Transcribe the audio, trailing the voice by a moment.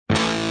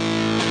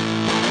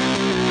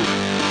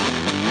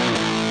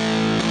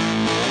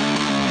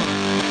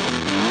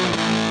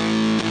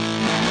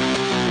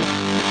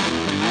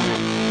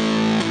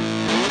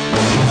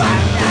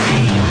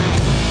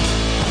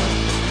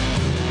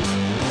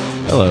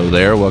Hello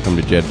there, welcome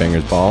to Jed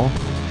Banger's Ball.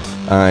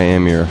 I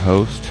am your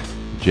host,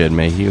 Jed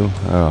Mayhew.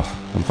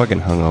 Oh, I'm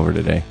fucking hungover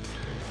today,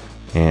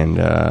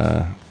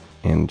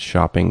 and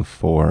shopping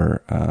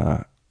for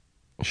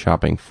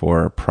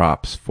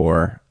props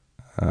for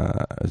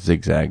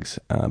Zigzag's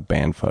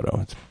band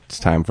photo. It's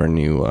time for a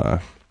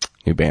new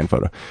band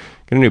photo.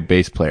 Got a new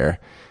bass player.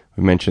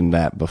 We mentioned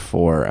that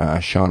before.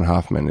 Sean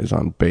Hoffman is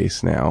on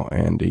bass now,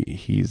 and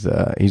he's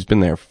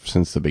been there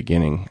since the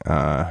beginning,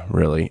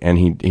 really. And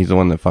he's the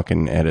one that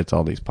fucking edits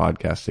all these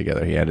podcasts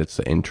together. He edits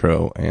the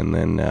intro and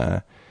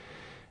then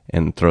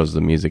and throws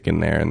the music in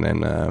there, and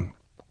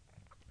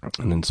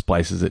then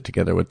splices it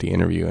together with the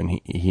interview. And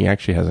he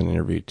actually has an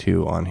interview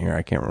too on here.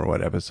 I can't remember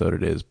what episode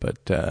it is, but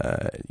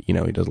he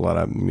does a lot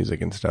of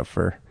music and stuff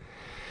for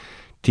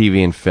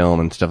TV and film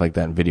and stuff like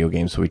that, and video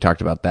games. So we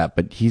talked about that,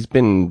 but he's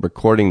been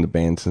recording the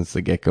band since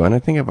the get-go. And I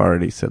think I've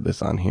already said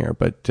this on here,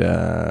 but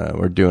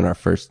we're doing our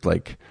first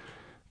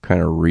kind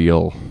of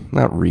real,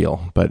 not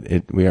real, but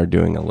we are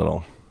doing a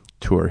little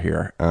tour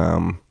here.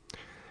 And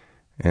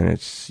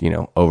it's,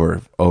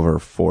 over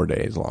 4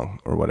 days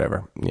long or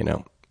whatever,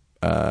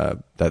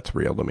 that's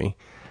real to me.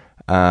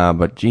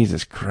 But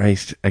Jesus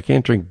Christ, I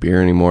can't drink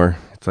beer anymore.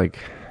 It's like,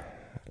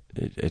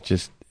 it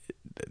just,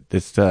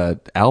 this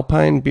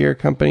Alpine Beer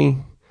Company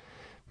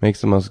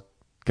makes the most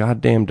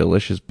goddamn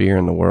delicious beer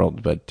in the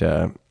world, but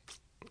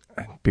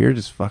beer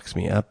just fucks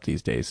me up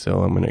these days,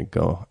 so I'm going to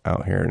go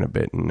out here in a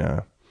bit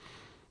and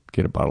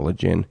get a bottle of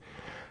gin.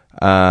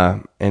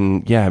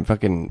 And yeah, I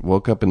fucking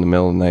woke up in the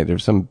middle of the night.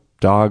 There's some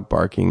dog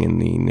barking in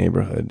the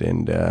neighborhood,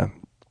 and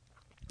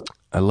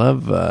I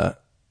love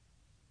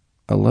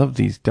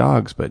these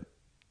dogs, but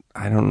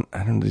I don't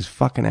these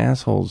fucking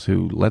assholes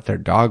who let their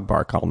dog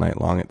bark all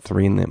night long at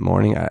 3 a.m.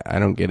 I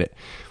don't get it.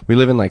 We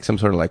live in some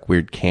sort of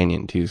weird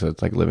canyon too, so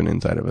it's like living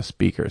inside of a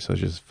speaker. So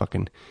it's just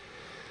fucking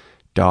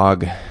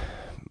dog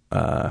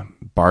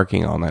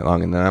barking all night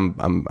long. And then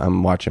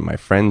I'm watching my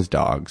friend's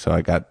dog. So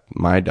I got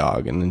my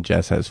dog, and then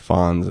Jess has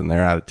fawns, and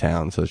they're out of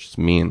town. So it's just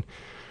me and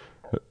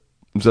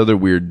this other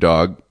weird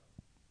dog.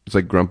 It's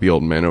like grumpy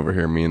old men over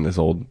here, me and this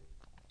old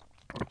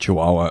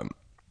Chihuahua.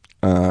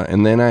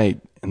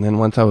 And then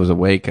once I was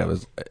awake,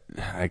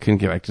 I couldn't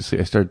get back to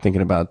sleep. I started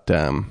thinking about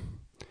that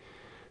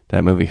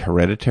movie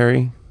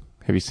Hereditary.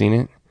 Have you seen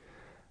it?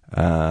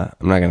 I'm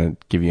not going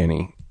to give you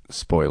any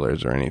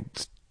spoilers or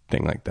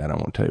anything like that. I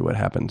won't tell you what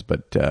happens.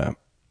 But, that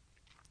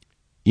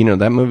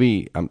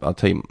movie, I'll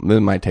tell you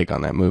my take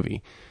on that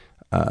movie.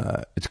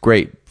 It's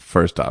great.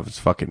 First off, it's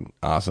a fucking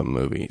awesome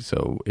movie.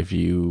 So if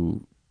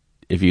you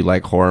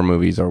like horror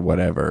movies or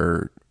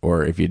whatever,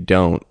 or if you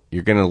don't,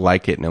 you're going to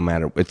like it no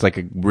matter. It's like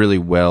a really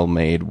well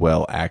made,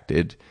 well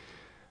acted,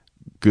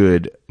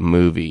 good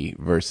movie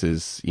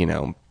versus,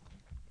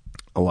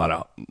 a lot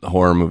of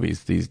horror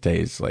movies these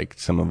days. Like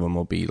some of them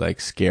will be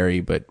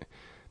scary, but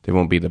they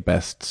won't be the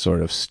best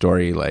sort of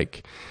story.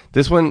 Like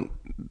this one,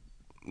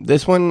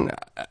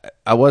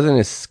 I wasn't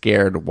as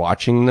scared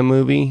watching the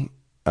movie.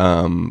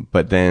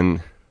 But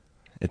then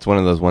it's one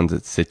of those ones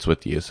that sits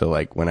with you.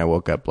 So when I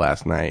woke up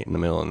last night in the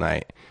middle of the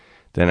night,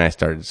 then I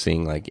started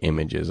seeing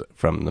images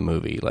from the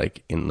movie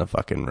in the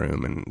fucking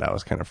room, and that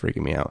was kind of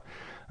freaking me out.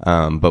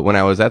 But when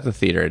I was at the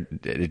theater,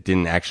 it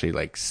didn't actually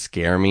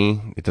scare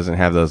me. It doesn't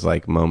have those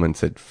moments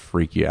that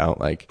freak you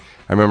out. I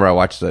remember I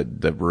watched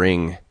the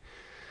Ring,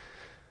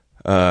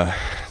 the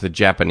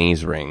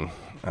Japanese Ring,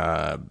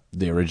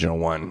 the original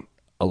one,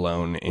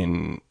 alone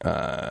in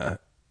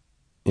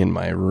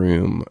my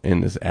room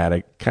in this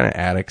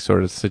attic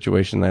sort of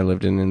situation that I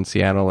lived in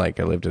Seattle. I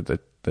lived at the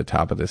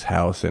top of this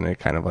house in a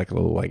kind of a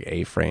little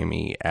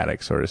A-framey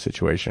attic sort of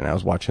situation. I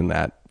was watching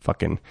that back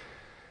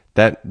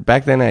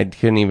then I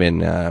couldn't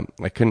even,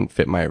 I couldn't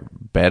fit my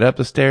bed up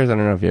the stairs. I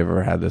don't know if you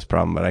ever had this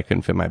problem, but I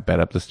couldn't fit my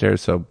bed up the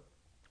stairs. So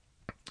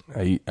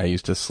I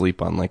used to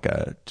sleep on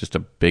just a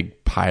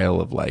big pile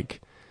of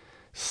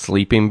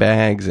sleeping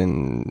bags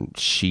and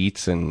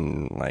sheets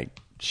and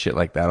shit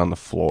like that on the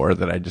floor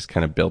that I just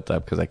kind of built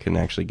up because I couldn't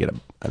actually get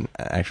an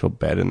actual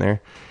bed in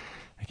there.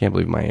 I can't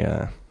believe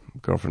my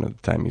girlfriend at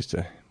the time used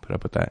to put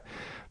up with that.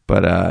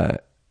 But I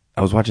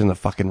was watching the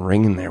fucking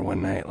Ring in there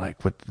one night,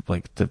 with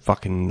the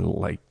fucking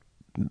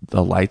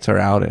the lights are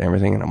out and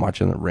everything, and I'm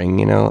watching the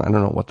Ring. I don't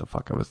know what the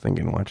fuck I was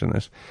thinking watching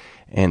this,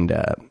 and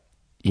the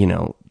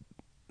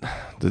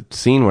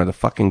scene where the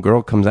fucking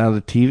girl comes out of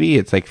the TV,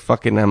 it's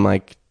fucking I'm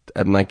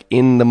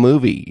in the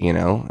movie,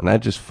 and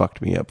that just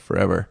fucked me up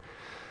forever.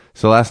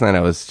 So last night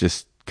I was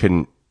just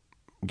couldn't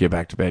get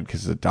back to bed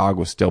because the dog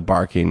was still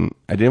barking.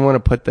 I didn't want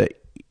to put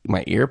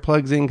my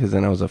earplugs in because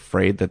then I was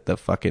afraid that the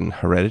fucking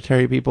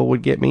Hereditary people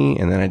would get me,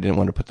 and then I didn't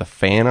want to put the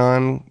fan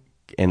on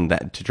and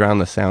that to drown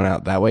the sound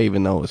out that way,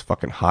 even though it was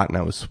fucking hot and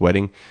I was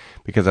sweating,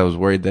 because I was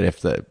worried that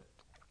if the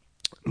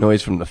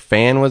noise from the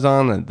fan was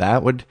on,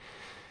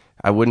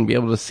 I wouldn't be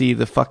able to see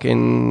the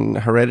fucking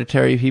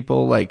Hereditary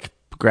people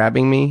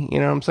grabbing me. You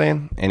know what I'm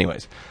saying?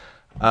 Anyways,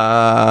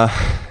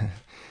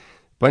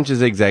 bunch of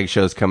Zigzag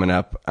shows coming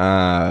up.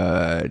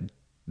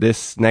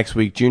 This next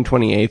week, June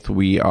 28th,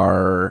 we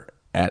are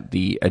at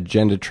the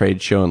Agenda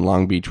Trade Show in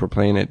Long Beach. We're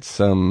playing at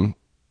some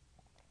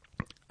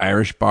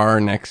Irish bar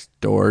next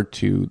door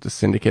to the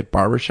Syndicate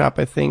Barbershop,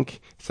 I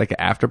think. It's like an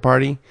after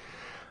party.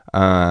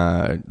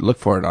 Look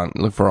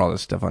for all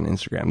this stuff on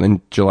Instagram.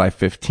 Then July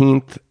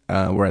 15th,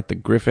 we're at the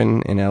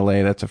Griffin in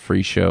LA. That's a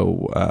free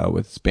show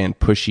with this band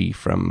Pushy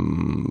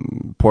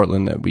from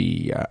Portland that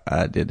we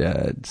did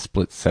a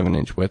split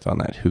 7-inch with on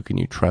that Who Can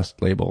You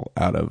Trust label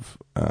out of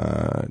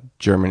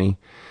Germany.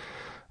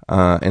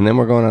 And then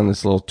we're going on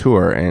this little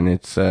tour, and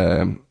it's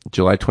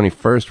July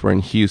 21st, we're in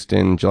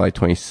Houston. July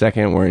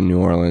 22nd, we're in New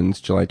Orleans.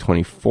 July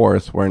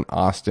 24th, we're in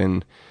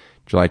Austin.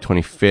 July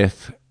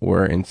 25th,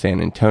 we're in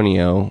San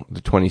Antonio.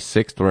 The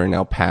 26th, we're in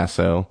El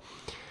Paso.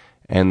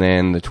 And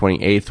then the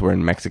 28th, we're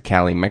in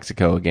Mexicali,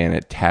 Mexico again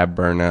at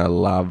Taberna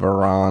La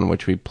Veron,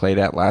 which we played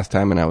at last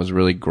time, and I was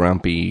really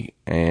grumpy,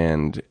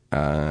 and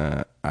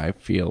I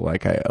feel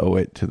like I owe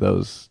it to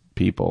those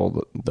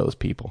people,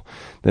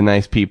 the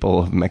nice people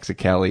of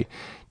Mexicali,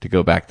 to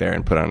go back there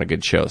and put on a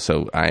good show.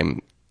 So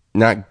I'm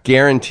not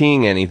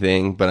guaranteeing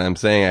anything, but I'm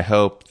saying I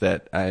hope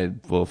that I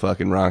will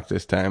fucking rock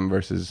this time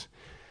versus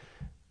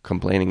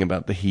complaining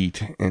about the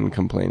heat and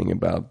complaining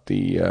about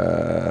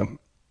the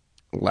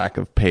lack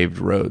of paved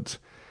roads.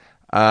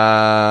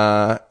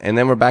 And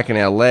then we're back in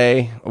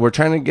LA. We're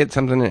trying to get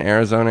something in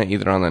Arizona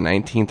either on the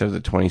 19th or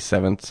the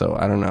 27th. So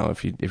I don't know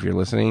if you're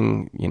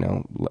listening,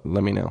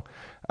 let me know.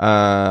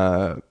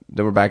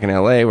 Then we're back in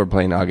LA. We're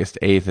playing August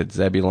 8th at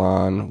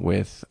Zebulon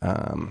with,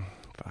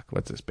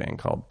 what's this band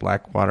called?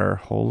 Blackwater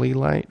Holy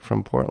Light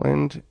from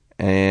Portland.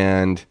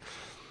 And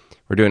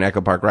we're doing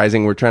Echo Park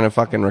Rising. We're trying to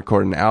fucking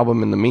record an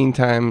album in the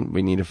meantime.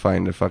 We need to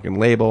find a fucking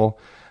label.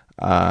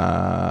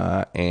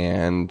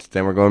 And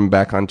then we're going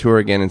back on tour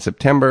again in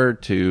September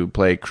to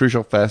play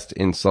Crucial Fest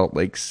in Salt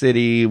Lake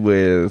City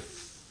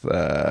with,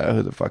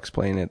 who the fuck's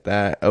playing at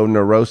that? Oh,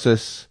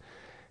 Neurosis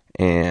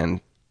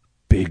and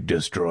Pig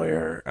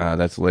Destroyer.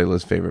 That's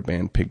Layla's favorite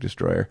band, Pig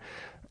Destroyer,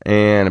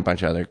 and a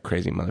bunch of other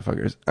crazy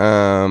motherfuckers.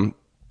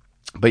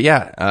 But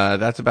yeah,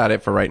 that's about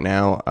it for right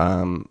now.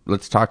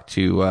 Let's talk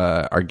to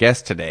our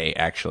guest today.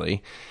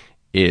 Actually,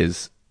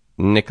 is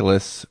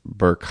Nicholas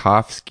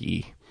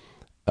Burkowski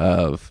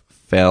of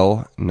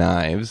Fell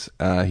Knives.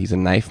 He's a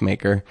knife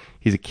maker.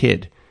 He's a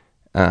kid.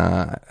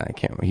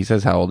 He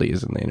says how old he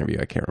is in the interview.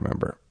 I can't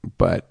remember.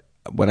 But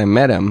when I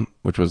met him,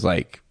 which was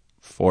like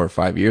 4 or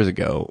 5 years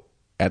ago,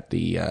 at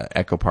the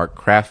Echo Park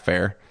Craft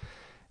Fair,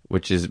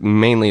 which is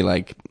mainly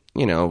like,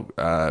 it's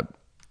a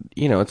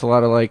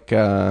lot of like,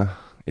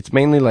 it's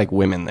mainly like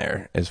women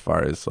there as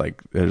far as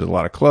like, there's a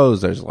lot of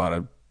clothes, there's a lot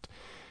of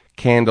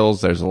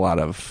candles, there's a lot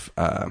of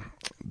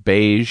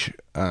beige,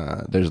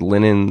 there's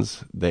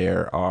linens,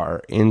 there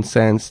are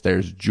incense,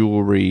 there's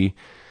jewelry,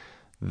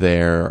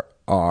 there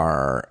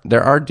are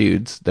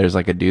dudes. There's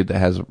like a dude that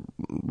has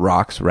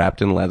rocks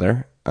wrapped in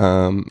leather.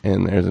 And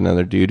there's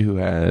another dude who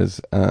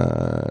has,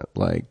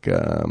 what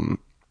do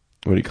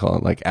you call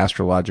it? Like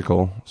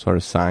astrological sort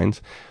of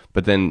signs.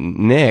 But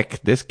then Nick,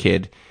 this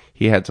kid,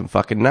 he had some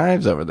fucking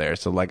knives over there.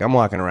 So like I'm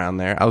walking around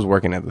there. I was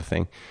working at the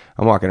thing.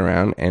 I'm walking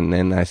around and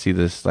then I see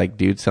this like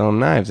dude selling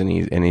knives and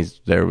he's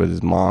there with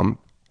his mom.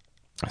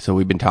 So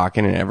we've been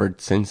talking, and ever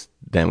since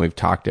then we've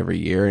talked every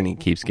year, and he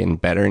keeps getting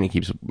better, and he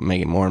keeps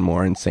making more and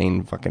more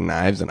insane fucking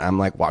knives. And I'm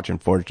like watching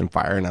Forged in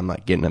Fire, and I'm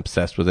like getting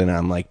obsessed with it. And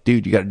I'm like,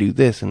 dude, you got to do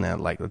this, and then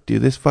like do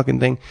this fucking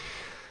thing.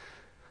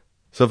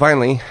 So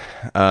finally,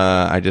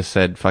 I just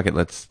said, fuck it,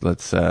 let's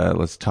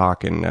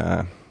talk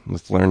and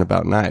let's learn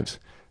about knives.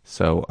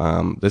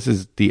 So this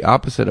is the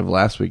opposite of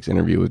last week's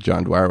interview with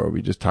John Dwyer, where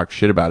we just talked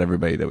shit about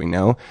everybody that we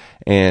know.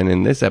 And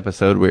in this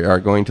episode, we are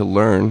going to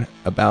learn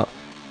about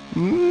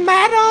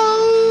metallurgy.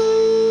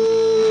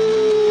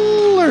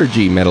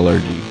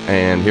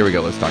 And here we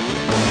go. Let's talk to you.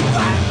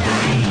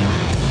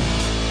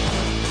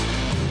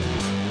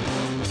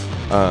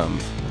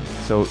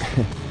 So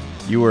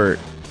you were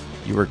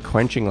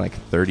quenching like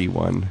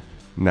 31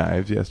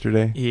 knives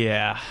yesterday.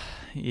 Yeah,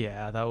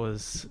 that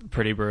was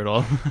pretty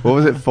brutal. What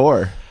was it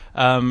for?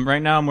 Right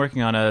now I'm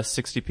working on a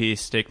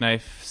 60-piece steak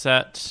knife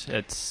set.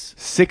 It's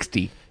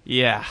 60.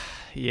 Yeah.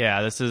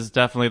 This is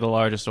definitely the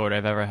largest order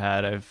I've ever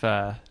had.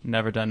 I've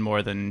never done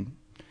more than,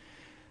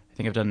 I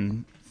think I've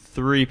done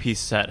 3-piece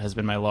set has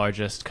been my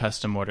largest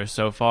custom order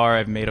so far.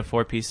 I've made a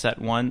 4-piece set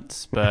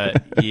once,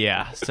 but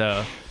yeah.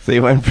 So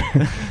you went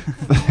from,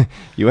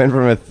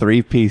 a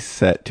 3-piece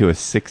set to a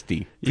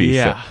 60-piece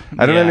set.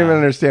 I don't even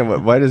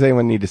understand why does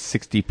anyone need a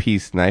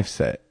 60-piece knife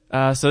set?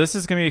 So this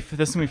is gonna be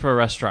for a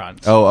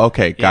restaurant. Oh,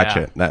 okay,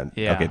 gotcha.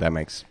 Okay, that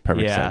makes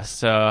perfect sense. Yeah,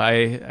 so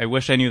I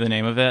wish I knew the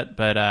name of it,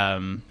 but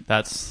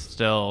that's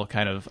still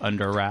kind of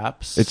under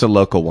wraps. It's a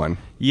local one.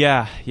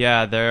 Yeah,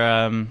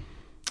 they're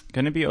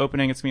gonna be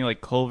opening. It's gonna be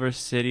like Culver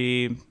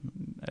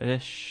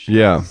City-ish.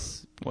 Yeah,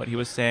 what he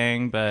was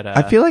saying, but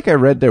I feel like I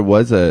read there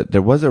was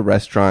a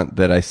restaurant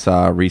that I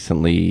saw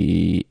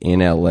recently in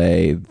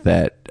LA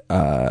that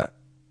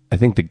I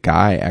think the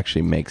guy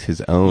actually makes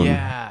his own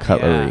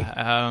cutlery.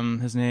 Yeah.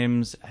 His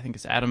name's, I think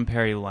it's Adam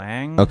Perry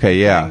Lang. Okay,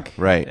 yeah,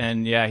 right.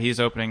 And yeah, he's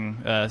opening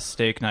a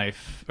steak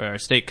knife or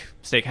steak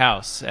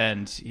house,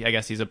 and I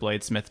guess he's a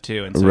bladesmith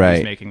too, and so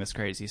he's making this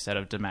crazy set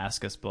of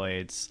Damascus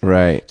blades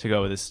to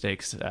go with his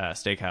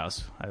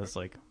steakhouse. I was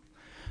like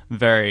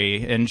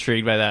very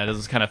intrigued by that. It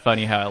was kind of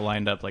funny how it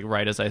lined up like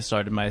right as I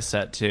started my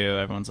set too.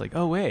 Everyone's like,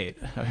 "Oh wait."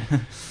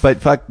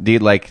 But fuck,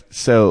 dude, like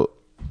so.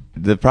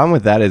 The problem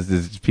with that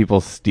is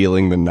people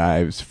stealing the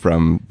knives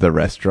from the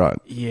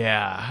restaurant.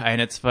 Yeah,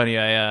 and it's funny,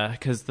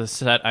 because the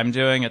set I'm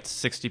doing, it's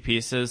 60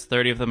 pieces.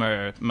 30 of them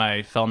are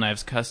my Fell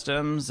Knives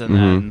customs, and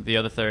then the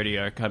other 30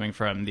 are coming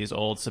from these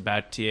old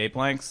Sabatier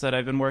blanks that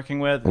I've been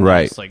working with. And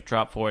right. Just like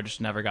drop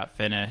forged, never got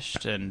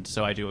finished, and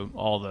so I do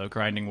all the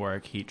grinding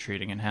work, heat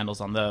treating, and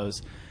handles on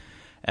those.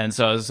 And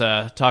so I was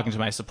talking to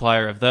my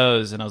supplier of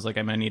those, and I was like,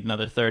 I'm going to need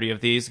another 30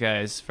 of these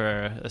guys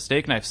for a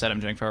steak knife set I'm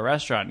doing for a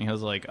restaurant. And he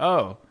was like,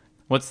 oh...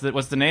 What's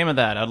the name of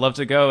that? I'd love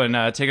to go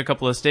and take a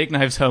couple of steak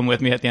knives home with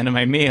me at the end of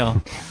my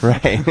meal.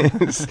 Right.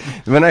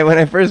 When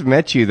I first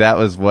met you, that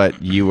was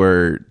what you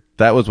were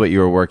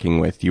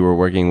working with. You were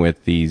working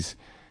with these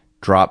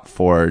drop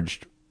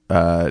forged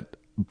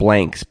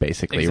blanks,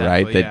 basically,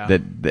 exactly,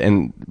 right?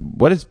 And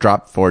what does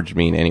drop forged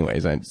mean,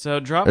 anyways? So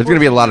drop. There's going to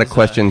be a lot of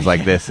questions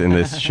like this in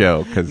this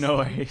show. No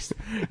worries.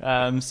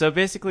 So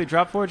basically,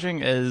 drop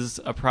forging is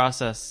a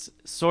process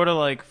sort of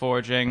like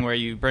forging, where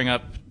you bring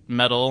up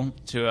metal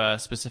to a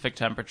specific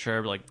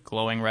temperature, like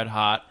glowing red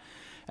hot,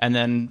 and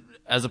then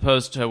as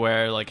opposed to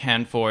where like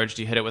hand forged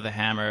you hit it with a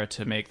hammer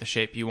to make the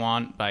shape you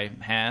want by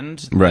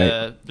hand,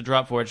 right. The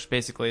drop forged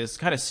basically is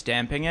kind of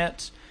stamping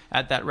it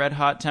at that red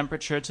hot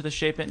temperature to the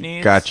shape it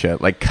needs. Gotcha.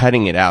 Like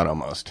cutting it out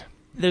almost.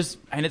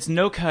 And it's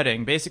no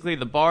cutting. Basically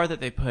the bar that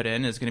they put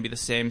in is going to be the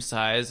same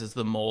size as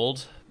the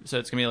mold, so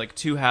it's going to be like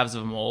 2 halves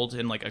of a mold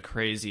in like a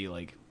crazy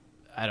like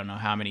I don't know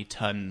how many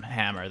ton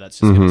hammer that's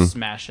just going to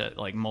smash it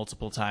like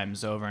multiple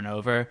times over and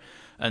over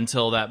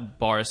until that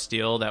bar of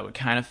steel that would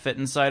kind of fit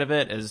inside of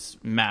it is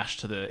mashed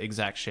to the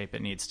exact shape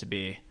it needs to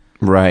be.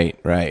 Right.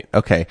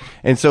 Okay.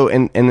 And so,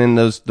 and then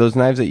those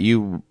knives that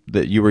you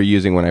were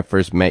using when I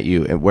first met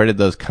you, where did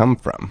those come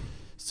from?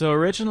 So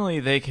originally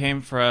they came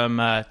from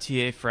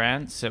TA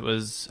France. It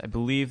was, I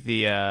believe,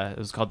 it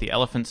was called the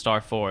Elephant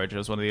Star Forge. It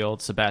was one of the old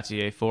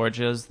Sabatier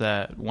forges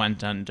that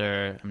went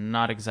under, I'm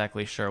not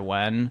exactly sure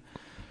when.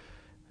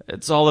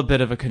 It's all a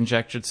bit of a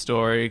conjectured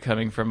story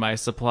coming from my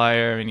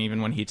supplier, and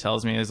even when he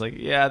tells me, he's like,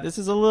 yeah, this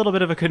is a little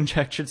bit of a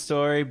conjectured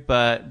story,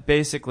 but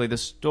basically the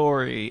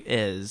story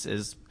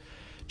is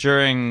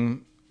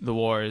during the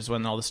wars,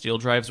 when all the steel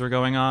drives were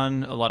going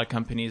on, a lot of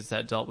companies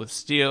that dealt with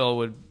steel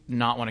would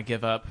not want to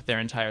give up their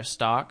entire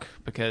stock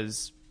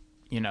because,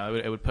 you know,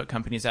 it would put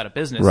companies out of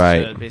business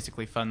to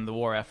basically fund the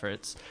war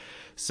efforts.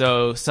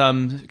 So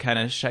some kind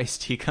of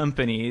shiesty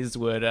companies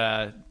would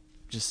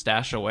just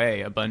stash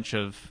away a bunch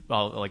of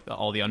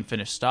all the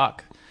unfinished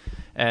stock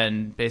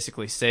and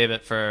basically save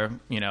it for,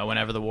 you know,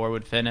 whenever the war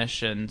would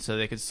finish, and so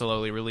they could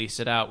slowly release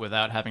it out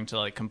without having to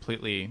like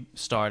completely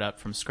start up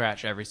from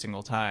scratch every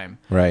single time.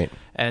 Right.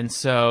 And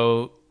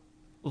so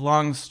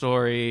long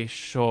story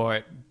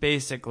short,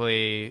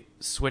 basically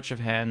switch of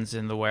hands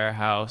in the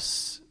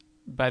warehouse.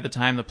 By the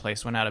time the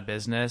place went out of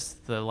business,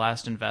 the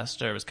last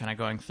investor was kind of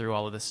going through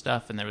all of this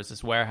stuff, and there was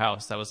this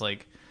warehouse that was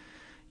like,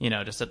 you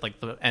know, just at like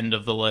the end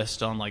of the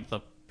list on like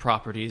the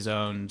properties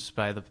owned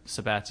by the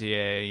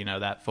Sabatier, you know,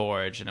 that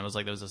forge. And it was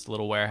like there was this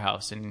little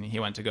warehouse, and he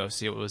went to go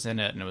see what was in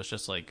it, and it was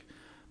just like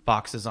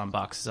boxes on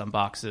boxes on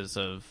boxes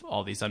of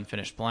all these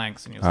unfinished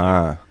blanks. And he was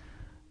like,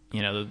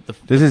 you know,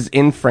 this is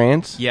in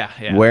France? Yeah.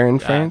 Where in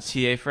France?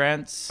 TA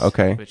France.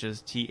 Okay. Which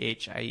is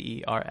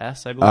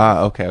THIERS, I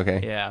believe.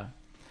 Okay. Yeah.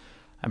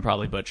 I'm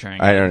probably butchering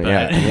it. I don't know.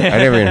 Yeah. I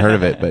never even heard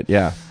of it, but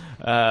yeah.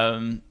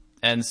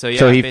 And so, yeah.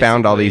 So he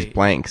found all these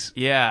blanks.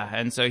 Yeah.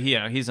 And so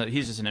he's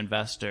just an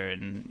investor,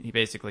 and he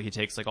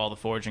takes like all the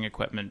forging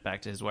equipment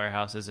back to his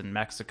warehouses in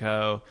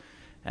Mexico.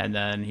 And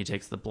then he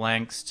takes the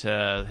blanks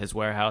to his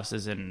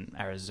warehouses in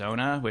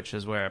Arizona, which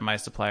is where my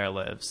supplier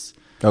lives.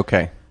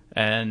 Okay.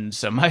 And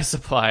so my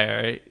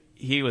supplier,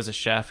 he was a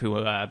chef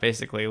who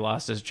basically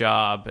lost his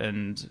job,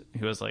 and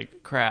he was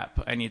like,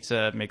 crap, I need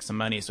to make some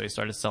money. So he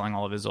started selling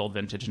all of his old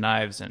vintage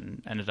knives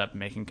and ended up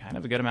making kind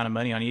of a good amount of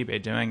money on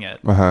eBay doing it.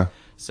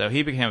 So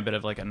he became a bit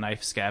of like a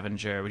knife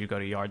scavenger. When you go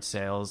to yard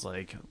sales,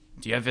 like,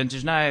 do you have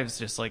vintage knives?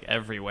 Just like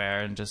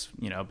everywhere, and just,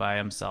 you know, buy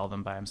them, sell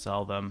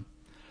them.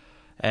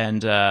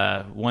 And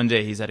one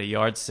day he's at a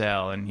yard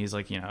sale, and he's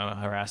like, you know,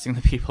 harassing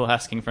the people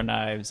asking for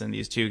knives. And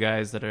these two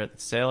guys that are at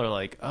the sale are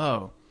like,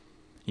 oh,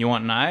 you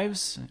want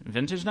knives,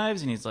 vintage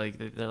knives? And he's like,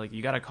 they're like,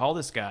 you got to call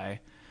this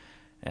guy.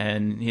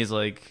 And he's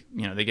like,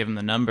 you know, they give him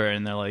the number,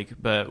 and they're like,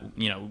 but,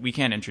 you know, we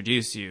can't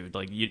introduce you.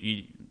 Like,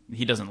 he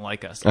doesn't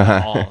like us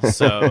at all.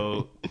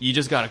 So you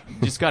just gotta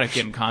get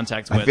in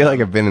contact with him. I feel like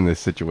I've been in this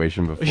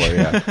situation before.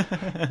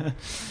 Yeah.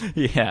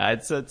 Yeah.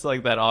 It's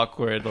like that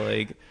awkward,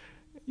 like,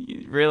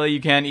 really,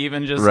 you can't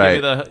even just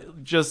give me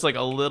just like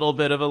a little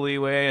bit of a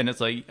leeway? And it's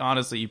like,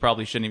 honestly, you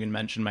probably shouldn't even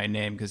mention my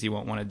name because he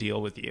won't want to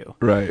deal with you.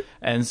 Right.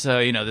 And so,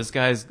 this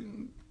guy's,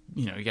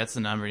 he gets the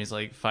number and he's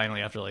like,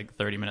 finally, after like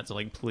 30 minutes of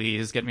like,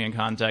 please get me in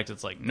contact.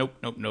 It's like, nope.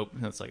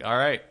 And it's like, all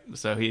right.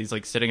 So he's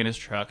like sitting in his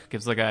truck,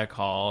 gives the guy a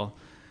call,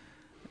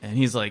 and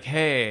he's like,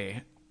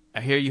 hey, I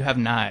hear you have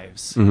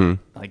knives,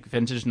 like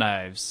vintage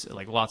knives,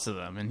 like lots of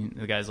them. And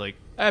the guy's like,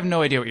 I have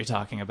no idea what you're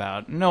talking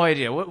about. No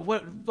idea. What,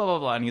 blah, blah,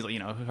 blah. And he's like,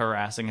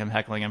 harassing him,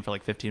 heckling him for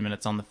like 15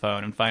 minutes on the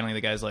phone. And finally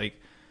the guy's like,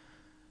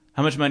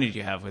 how much money do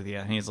you have with you?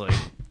 And he's like,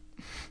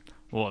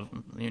 well,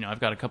 I've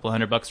got a couple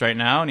 $100 right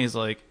now. And he's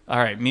like, all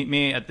right, meet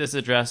me at this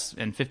address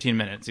in 15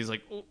 minutes. He's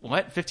like,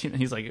 what? 15?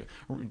 He's like,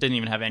 didn't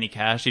even have any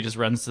cash. He just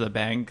runs to the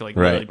bank, like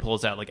literally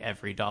pulls out like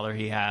every dollar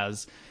he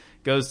has,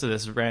 goes to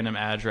this random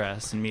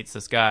address and meets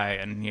this guy,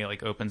 and he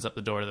like opens up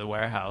the door to the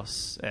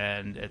warehouse,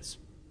 and it's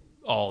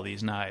all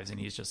these knives, and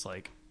he's just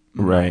like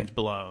mind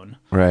blown.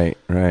 Right.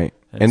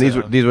 And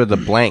these were the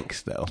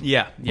blanks though.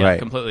 Yeah,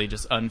 completely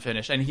just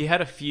unfinished. And he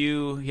had a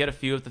few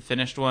of the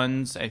finished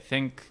ones. I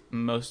think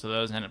most of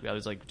those I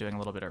was like doing a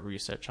little bit of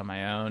research on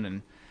my own,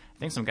 and I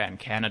think some guy in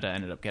Canada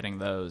ended up getting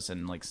those,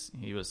 and like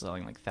he was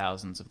selling like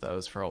thousands of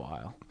those for a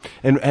while.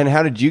 And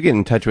how did you get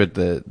in touch with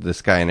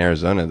this guy in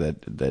Arizona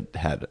that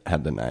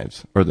had the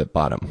knives, or that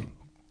bought them?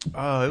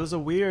 Oh, it was a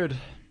weird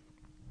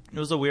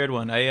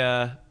one.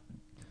 I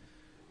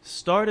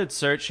started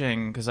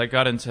searching because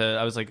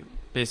I was like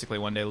basically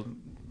one day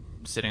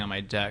sitting on my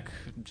deck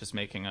just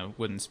making a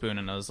wooden spoon,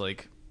 and I was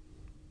like,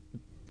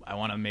 I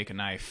want to make a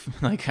knife.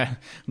 Like, I'm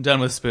done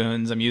with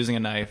spoons. I'm using a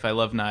knife. I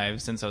love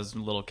knives. Since I was a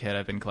little kid,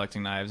 I've been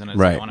collecting knives, and I was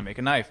like, I want to make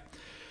a knife.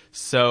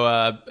 So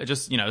I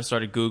just,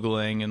 started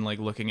Googling and like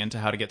looking into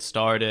how to get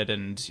started.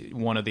 And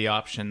one of the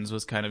options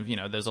was kind of,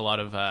 there's a lot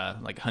of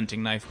like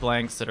hunting knife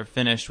blanks that are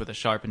finished with a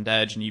sharpened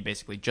edge, and you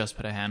basically just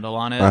put a handle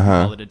on it and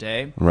call it a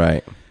day.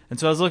 Right. And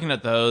so I was looking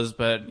at those,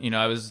 but,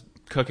 I was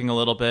cooking a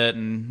little bit,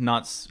 and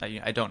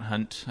I don't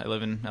hunt. I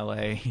live in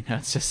LA.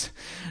 It's just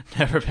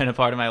never been a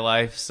part of my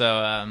life.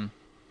 So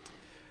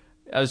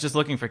I was just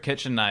looking for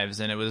kitchen knives,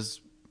 and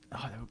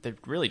there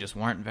really just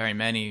weren't very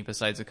many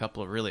besides a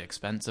couple of really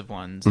expensive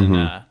ones. And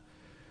I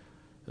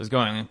was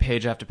going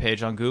page after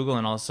page on Google,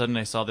 and all of a sudden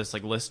I saw this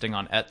like listing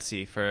on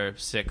Etsy for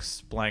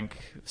 6 blank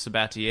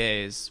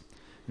Sabatiers.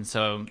 And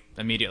so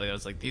immediately I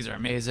was like, these are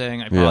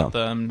amazing. I bought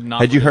them.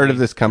 Had you heard of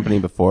this company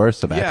before,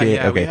 Sabatier?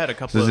 Yeah, okay. We had a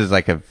couple. So this is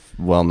like a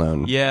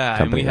well-known company,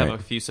 and we have a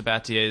few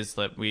Sabatiers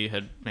that we've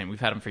had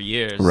them for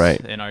years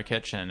in our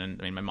kitchen. And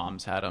my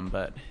mom's had them,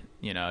 but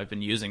I've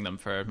been using them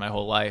for my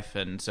whole life.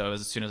 And so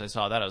as soon as I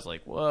saw that, I was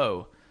like,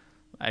 whoa,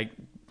 I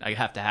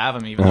have to have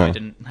them, even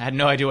though I had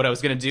no idea what I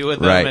was going to do with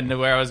them and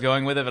where I was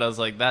going with it. But I was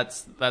like,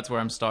 that's where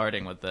I'm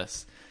starting with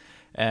this.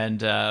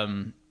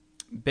 And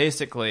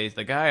basically,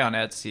 the guy on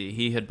Etsy,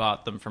 he had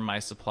bought them from my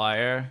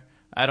supplier.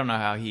 I don't know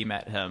how he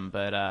met him,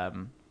 but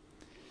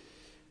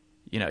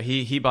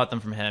he bought them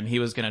from him. He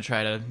was going to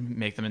try to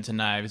make them into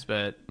knives,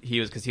 but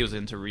because he was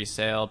into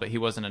resale, but he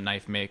wasn't a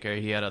knife maker.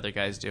 He had other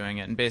guys doing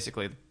it. And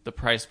basically, the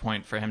price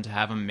point for him to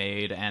have them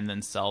made and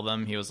then sell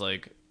them, he was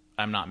like,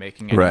 I'm not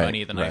making any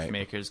money. The knife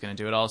maker is going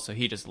to do it all. So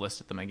he just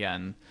listed them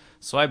again.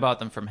 So I bought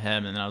them from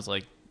him, and then I was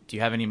like, do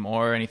you have any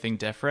more, anything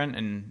different?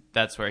 And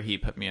that's where he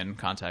put me in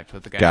contact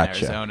with the guy in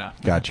Arizona.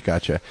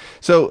 Gotcha.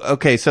 So,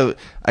 okay. So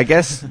I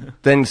guess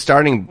then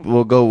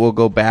we'll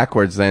go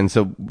backwards then.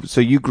 So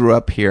you grew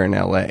up here in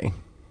LA.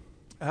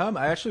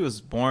 I actually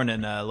was born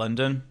in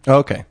London. Oh,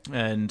 okay.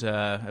 And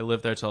I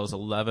lived there till I was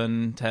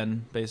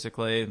 10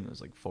 basically. It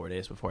was like 4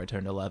 days before I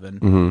turned 11.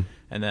 Mm-hmm.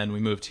 And then we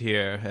moved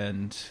here,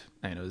 and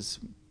it was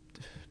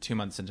 2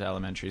 months into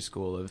elementary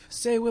school of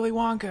say Willy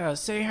Wonka,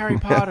 say Harry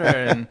Potter,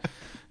 and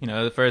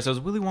at first I was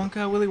Willy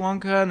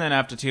Wonka, and then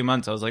after 2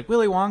 months I was like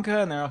Willy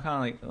Wonka, and they're all kind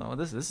of like, oh,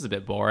 this is a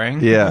bit boring.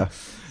 Yeah.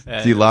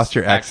 So you lost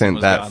your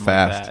accent that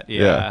fast. Like that.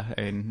 Yeah.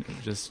 And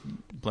just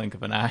blink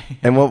of an eye.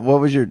 And what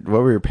were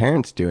your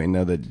parents doing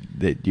though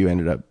that you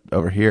ended up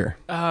over here?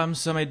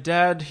 So my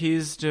dad,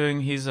 he's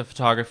a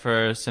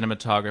photographer,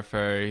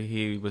 cinematographer.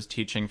 He was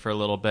teaching for a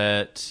little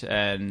bit,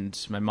 and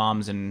my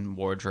mom's in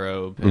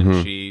wardrobe, and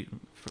when we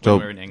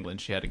were in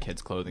England, she had a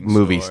kids' clothing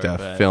movie store,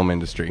 stuff, film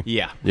industry.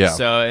 Yeah.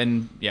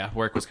 So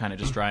work was kind of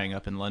just drying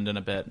up in London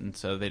a bit, and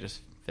so they just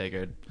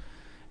figured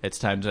it's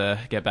time to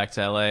get back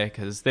to LA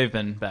because they've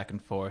been back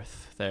and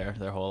forth there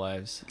their whole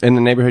lives. In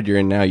the neighborhood you're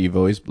in now, you've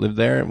always lived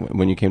there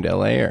when you came to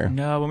LA, or?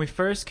 No, when we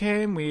first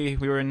came, we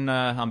were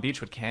on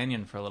Beechwood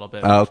Canyon for a little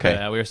bit. Oh,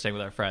 okay. We were staying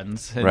with our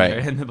friends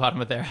in the bottom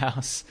of their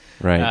house.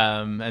 Right.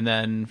 And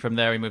then from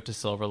there we moved to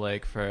Silver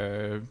Lake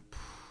for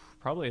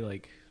probably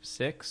like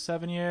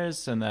 6-7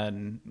 years, and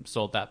then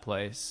sold that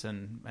place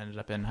and ended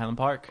up in Highland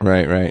Park.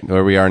 Right.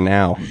 Where we are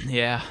now.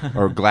 Yeah.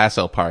 Or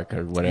Glassell Park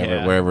or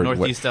whatever, wherever.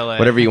 Northeast LA.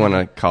 Whatever you want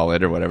to call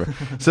it or whatever.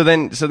 So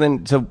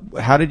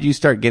how did you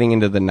start getting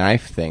into the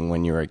knife thing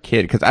when you were a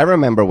kid? Because I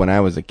remember when I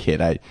was a kid,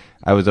 I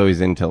was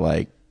always into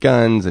like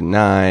guns and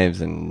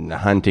knives and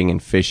hunting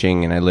and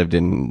fishing, and I lived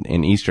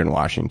in Eastern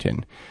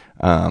Washington.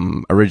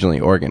 Originally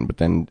Oregon, but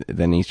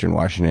then Eastern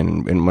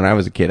Washington. And when I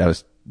was a kid, I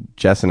was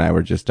Jess and I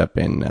were just up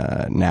in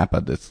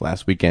Napa this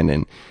last weekend,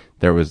 and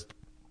I was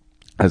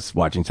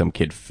watching some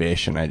kid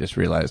fish, and I just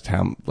realized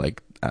how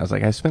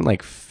I spent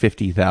like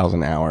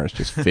 50,000 hours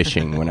just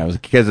fishing when I was,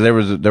 because there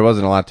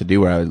wasn't a lot to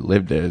do where I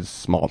lived in a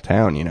small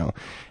town,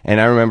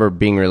 and I remember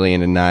being really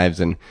into knives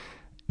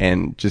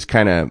and just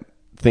kind of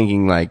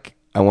thinking like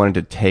I wanted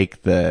to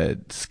take the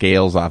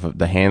scales off of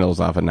the handles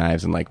off of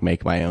knives and like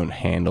make my own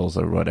handles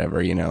or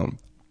whatever,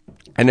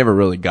 I never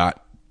really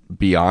got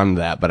beyond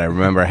that, but I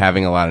remember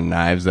having a lot of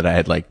knives that I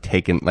had like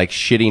taken, like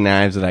shitty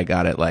knives that I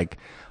got at like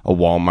a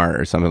Walmart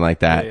or something like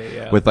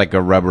that, with like a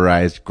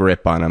rubberized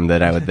grip on them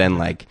that I would then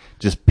like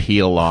just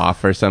peel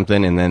off or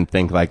something, and then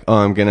think like, oh,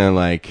 I'm gonna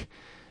like,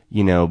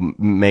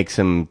 make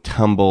some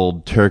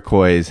tumbled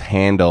turquoise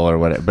handle or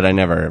whatever. But I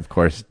never, of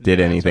course, did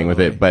anything with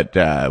it. But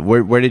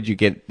where did you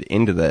get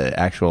into the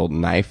actual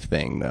knife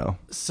thing, though?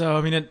 So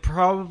I mean, I'm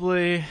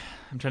trying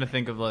to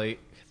think of like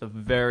the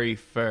very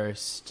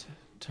first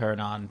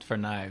turn on for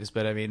knives,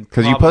 but I mean,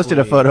 because you posted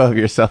a photo of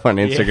yourself on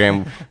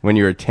Instagram when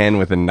you were 10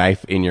 with a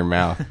knife in your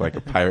mouth, like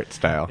a pirate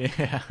style.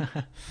 Yeah.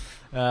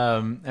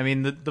 I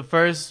mean, the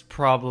first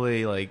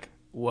probably like,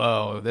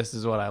 whoa, this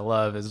is what I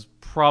love, is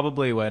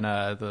probably when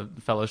the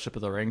Fellowship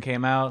of the Ring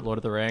came out, Lord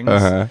of the Rings,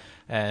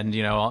 and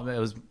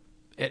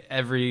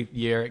every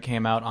year it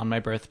came out on my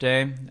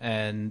birthday,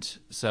 and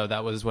so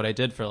that was what I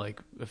did for like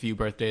a few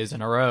birthdays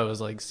in a row, was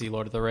like see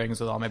Lord of the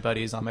Rings with all my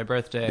buddies on my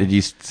birthday. Did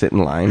you sit in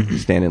line?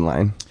 Stand in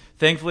line?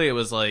 Thankfully, it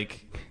was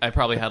like I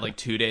probably had like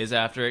 2 days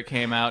after it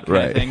came out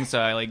kind of thing.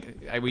 So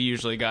we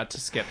usually got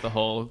to skip the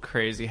whole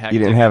crazy hectic.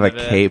 You didn't have a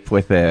cape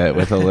with a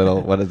little,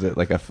 what is it,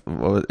 like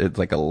it's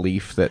like a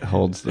leaf that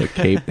holds the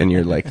cape, and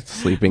you're like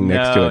sleeping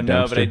next to a dumpster.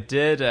 No, but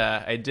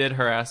I did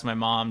harass my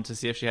mom to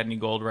see if she had any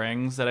gold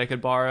rings that I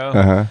could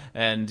borrow,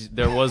 and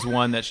there was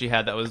one that she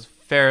had that was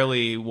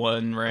fairly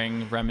One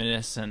Ring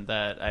reminiscent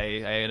that I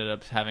ended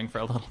up having for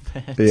a little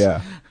bit.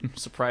 Yeah. I'm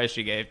surprised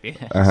she gave me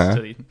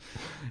it.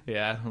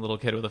 Yeah, a little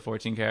kid with a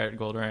 14-karat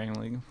gold ring.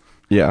 Like,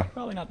 yeah.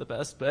 Probably not the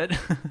best, but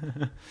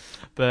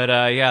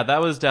yeah,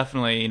 that was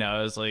definitely, it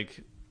was like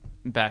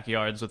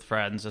backyards with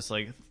friends, just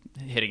like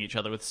hitting each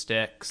other with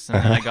sticks.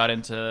 And then I got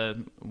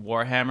into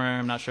Warhammer.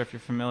 I'm not sure if you're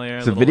familiar.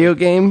 It's a video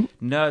game?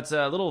 No, it's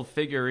little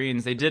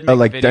figurines. They did make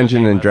like video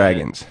Dungeons game and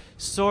Dragons.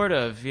 Sort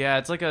of, yeah.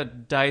 It's like a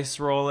dice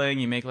rolling.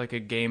 You make like a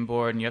game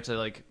board, and you have to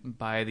like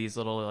buy these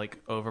little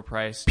like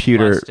overpriced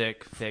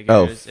plastic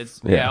figures.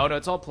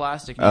 It's all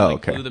plastic. And you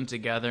glue them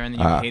together, and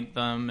then you paint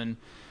them. And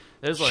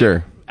there's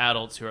like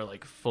adults who are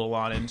like full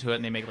on into it,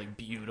 and they make like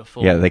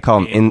beautiful. Yeah, they call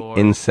them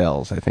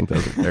incels. I think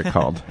they're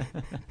called.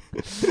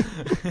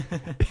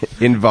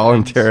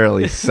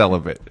 Involuntarily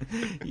celibate.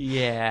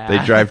 Yeah.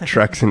 They drive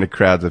trucks into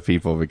crowds of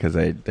people because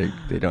they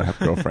don't have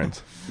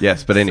girlfriends.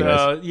 Yes, but anyways.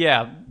 So,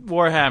 yeah,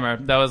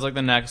 Warhammer. That was like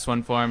the next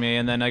one for me.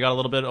 And then I got a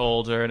little bit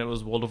older, and it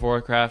was World of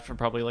Warcraft for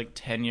probably like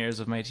 10 years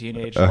of my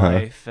teenage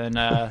life. And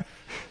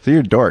so you're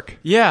a dork.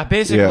 Yeah,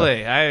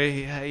 basically.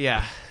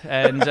 Yeah.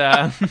 And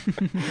I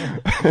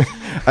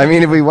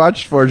mean, if we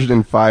watched Forged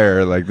in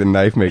Fire, like the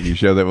knife making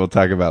show that we'll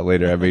talk about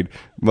later, I mean,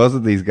 most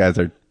of these guys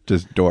are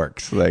just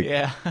dorks. Like,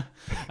 yeah.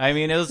 I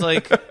mean, it was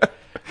like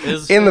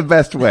in the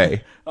best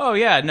way. Oh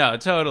yeah, no,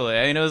 totally.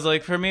 I mean, it was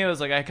like, for me, it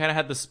was like I kind of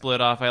had the split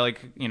off. I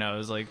like, it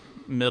was like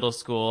middle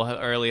school,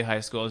 early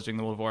high school, I was doing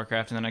the World of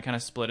Warcraft, and then I kind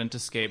of split into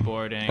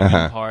skateboarding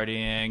and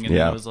partying, and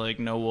then it was like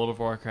no World of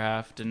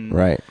Warcraft,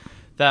 and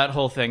that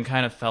whole thing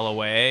kind of fell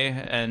away.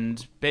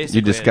 And basically,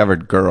 you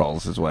discovered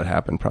girls is what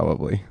happened,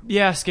 probably.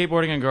 Yeah,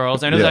 skateboarding and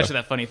girls. And it was actually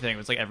that funny thing.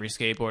 It's like every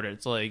skateboarder,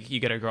 it's like you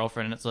get a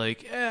girlfriend, and it's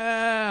like,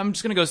 I'm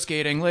just gonna go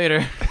skating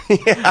later.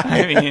 Yeah,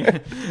 I mean,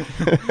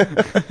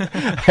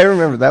 I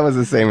remember that was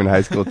the same in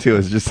high school too.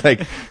 It's just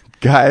like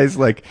guys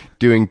like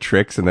doing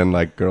tricks, and then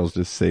like girls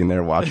just sitting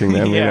there watching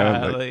them.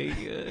 Yeah,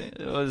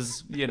 it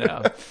was,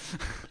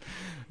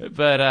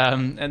 But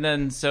and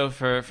then so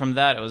from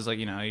that, it was like,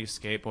 you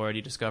skateboard,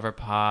 you discover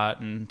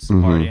pot and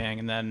some partying,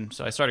 and then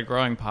so I started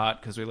growing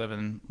pot because we live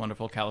in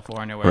wonderful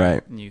California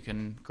where you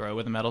can grow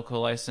with a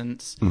medical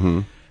license.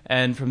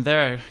 And from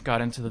there, I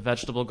got into the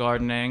vegetable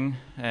gardening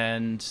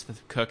and the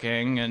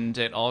cooking, and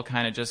it all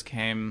kind of just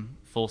came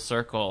full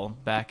circle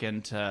back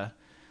into.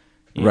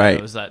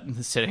 It was that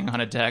sitting on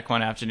a deck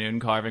one afternoon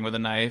carving with a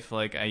knife.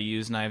 Like, I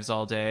use knives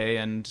all day,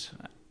 and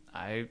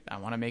I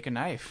want to make a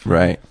knife.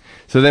 Right.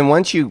 So then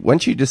once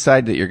you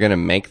decide that you're going to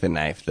make the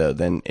knife, though,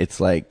 then it's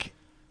like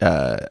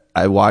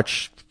I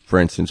watch, for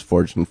instance,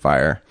 Forged in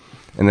Fire,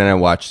 and then I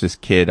watch this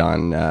kid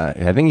on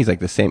I think he's like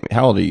the same.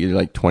 How old are you? You're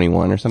like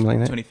 21 or something like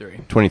that? 23.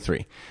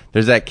 23.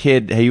 There's that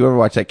kid. Have you ever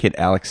watched that kid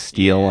Alex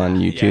Steele on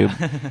YouTube?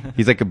 Yeah.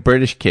 He's like a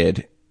British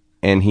kid,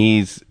 and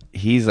he's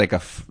like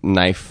a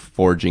knife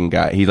forging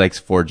guy. He likes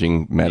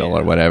forging metal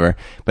or whatever,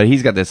 but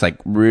he's got this like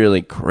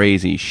really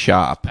crazy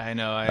shop. I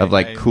know of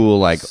like cool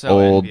like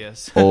so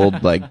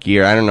old like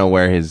gear. I don't know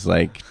where his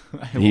like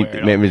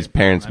maybe his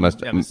parents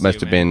must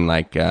have been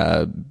like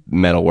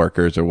metal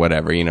workers or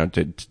whatever,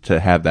 to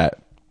have that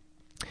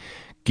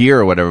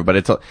gear or whatever. But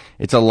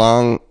it's a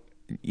long,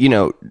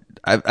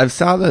 I've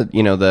saw the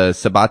the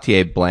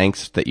Sabatier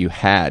blanks that you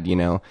had,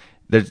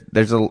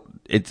 there's a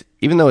it's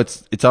even though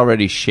it's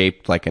already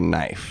shaped like a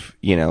knife,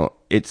 you know,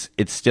 it's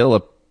still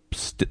a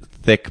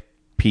thick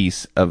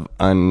piece of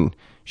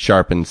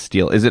unsharpened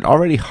steel. Is it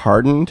already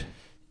hardened?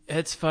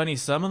 It's funny.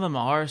 Some of them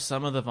are,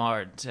 some of them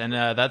aren't, and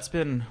that's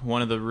been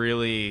one of the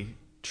really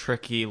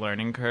tricky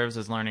learning curves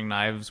is learning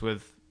knives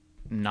with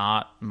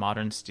not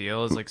modern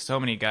steel. Is like so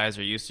many guys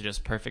are used to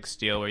just perfect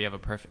steel where you have a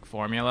perfect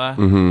formula.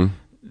 Mm-hmm.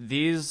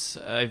 These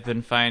I've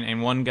been fine,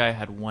 and one guy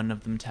had one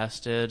of them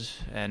tested,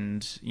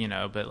 and you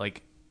know, but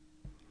like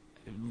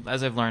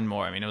as I've learned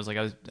more, I mean, it was like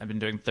I've been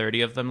doing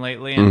 30 of them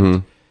lately, and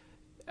Mm-hmm.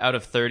 out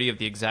of 30 of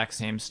the exact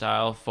same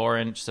style,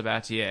 4-inch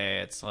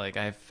Sabatier, it's like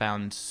I've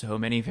found so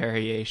many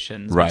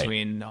variations Right.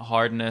 between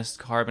hardness,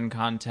 carbon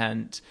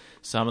content.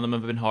 Some of them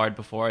have been hard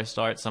before I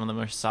start. Some of them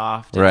are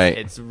soft. Right.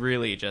 It's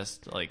really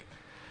just like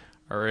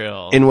a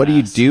real And what do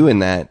you mess. do in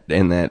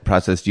that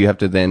process? Do you have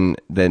to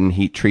then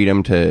heat treat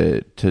them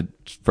to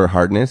for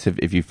hardness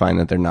if you find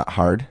that they're not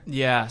hard?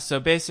 Yeah, so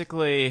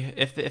basically,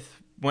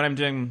 if when I'm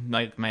doing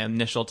like my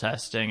initial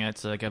testing,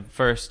 it's like a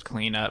first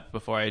cleanup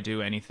before I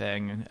do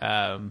anything.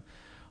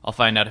 I'll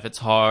find out if it's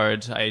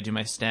hard. I do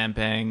my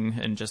stamping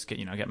and just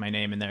get my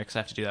name in there because I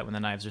have to do that when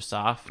the knives are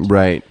soft.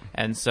 Right.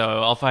 And so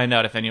I'll find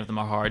out if any of them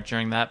are hard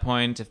during that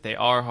point. If they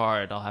are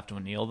hard, I'll have to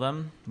anneal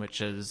them,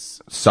 which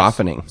is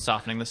Softening.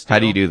 softening the steel. How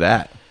do you do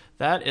that?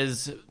 That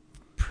is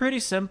pretty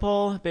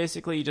simple.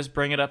 Basically, you just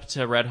bring it up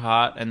to red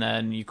hot and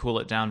then you cool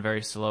it down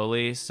very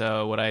slowly.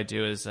 So what I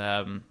do is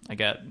I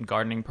get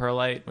gardening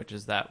perlite, which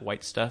is that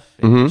white stuff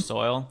in your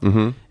soil.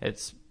 Mm-hmm.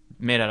 It's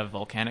made out of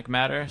volcanic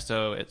matter,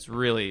 so it's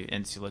really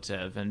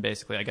insulative. And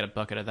basically, I get a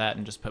bucket of that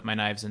and just put my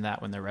knives in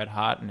that when they're red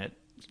hot, and it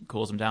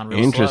cools them down real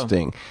slow.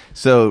 Interesting.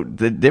 So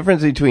the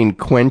difference between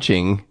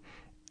quenching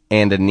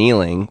and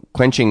annealing,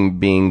 quenching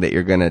being that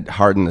you're going to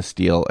harden the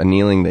steel,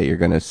 annealing that you're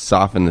going to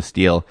soften the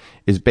steel,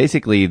 is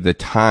basically the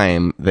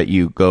time that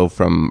you go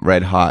from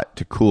red hot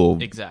to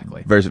cool.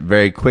 Exactly.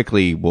 Very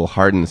quickly will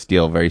harden the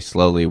steel, very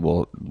slowly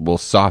will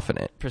soften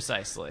it.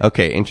 Precisely.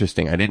 Okay,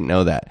 interesting. I didn't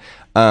know that.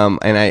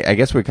 And I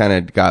guess we kind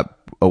of got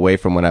away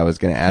from what I was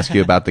going to ask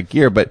you about the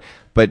gear, but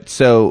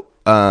so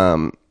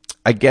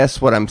I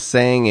guess what I'm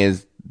saying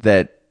is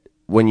that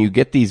when you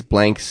get these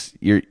blanks,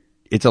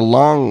 it's a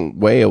long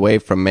way away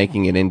from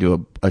making it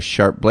into a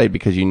sharp blade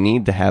because you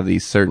need to have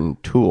these certain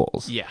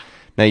tools. Yeah.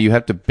 Now you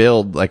have to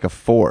build like a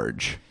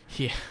forge.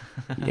 Yeah.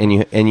 And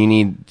you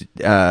need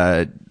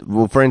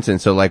well, for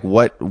instance, so like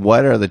what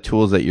are the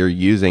tools that you're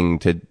using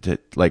to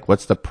like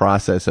what's the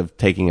process of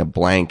taking a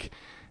blank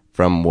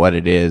from what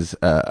it is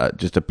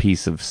just a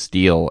piece of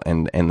steel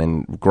and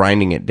then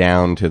grinding it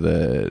down to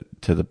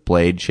the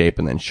blade shape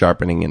and then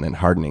sharpening and then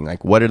hardening?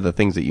 Like what are the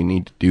things that you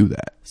need to do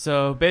that?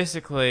 So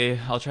basically,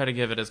 I'll try to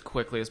give it as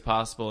quickly as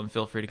possible, and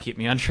feel free to keep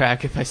me on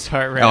track if I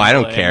start rambling. Oh, I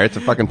don't care. It's a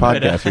fucking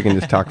podcast. We can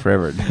just talk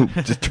forever.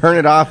 Just turn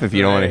it off if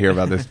you don't want to hear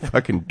about this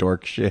fucking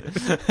dork shit.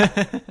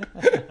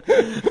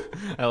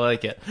 I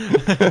like it.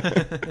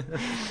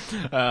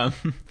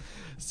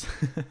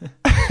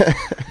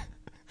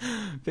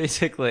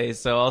 Basically,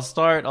 so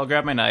I'll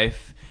grab my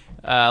knife.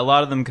 A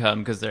lot of them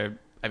come because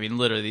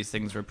literally these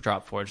things were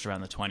drop forged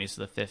around the 20s to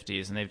the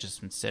 50s, and they've just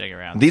been sitting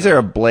around. These are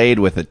a blade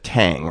with a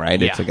tang, right?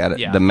 Yeah, it's got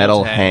yeah, the metal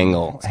full tang.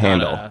 It's got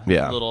handle. a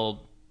Yeah.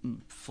 little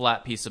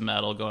flat piece of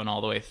metal going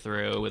all the way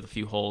through with a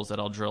few holes that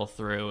I'll drill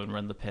through and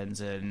run the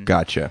pins in.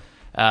 Gotcha.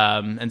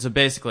 And so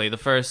basically, the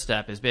first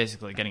step is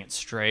basically getting it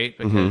straight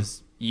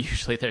because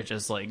usually they're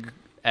just like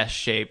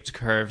S-shaped,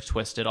 curved,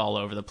 twisted all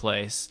over the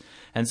place.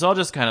 And so I'll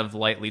just kind of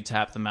lightly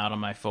tap them out on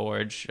my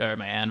forge or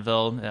my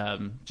anvil,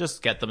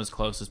 just get them as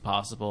close as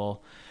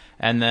possible.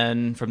 And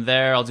then from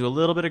there, I'll do a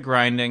little bit of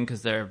grinding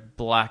because they're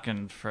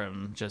blackened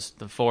from just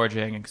the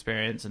forging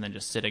experience and then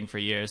just sitting for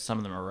years. Some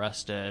of them are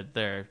rusted.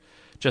 They're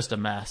just a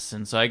mess.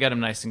 And so I get them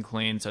nice and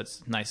clean, so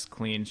it's nice,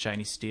 clean,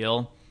 shiny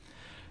steel.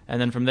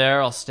 And then from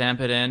there, I'll stamp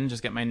it in,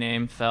 just get my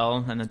name,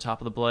 Fell, and the top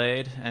of the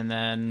blade. And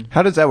then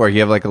How does that work? You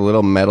have like a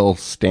little metal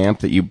stamp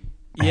that you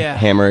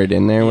hammer it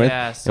in there with?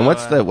 Yeah, And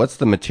what's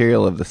the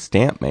material of the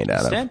stamp made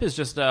out of? Stamp is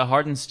just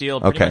hardened steel,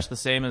 pretty Okay. much the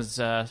same as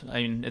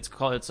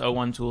it's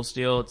 01 tool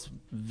steel. It's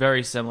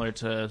very similar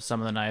to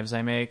some of the knives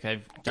I make.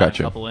 I've done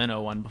Gotcha. a couple in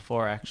 01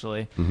 before,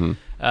 actually.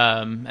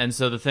 And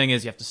so the thing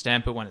is, you have to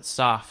stamp it when it's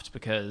soft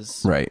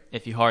because Right.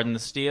 if you harden the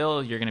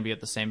steel, you're going to be at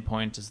the same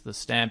point as the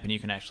stamp, and you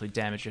can actually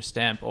damage your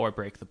stamp or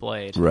break the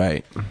blade.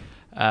 Right.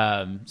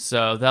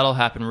 So that'll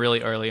happen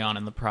really early on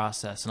in the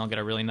process, and I'll get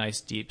a really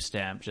nice deep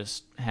stamp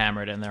just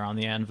hammered in there on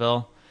the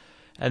anvil.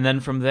 And then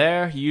from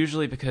there,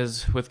 usually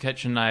because with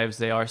kitchen knives,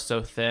 they are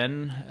so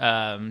thin,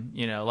 a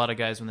lot of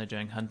guys when they're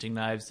doing hunting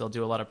knives, they'll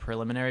do a lot of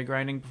preliminary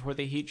grinding before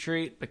they heat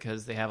treat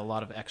because they have a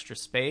lot of extra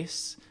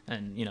space.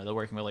 And, they're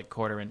working with like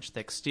 1/4-inch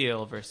thick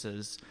steel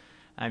versus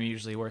I'm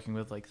usually working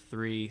with like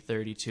 3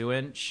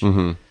 32-inch.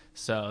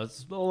 So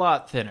it's a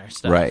lot thinner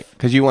stuff. Right,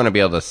 because you want to be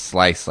able to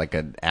slice like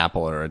an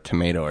apple or a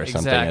tomato or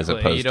something, as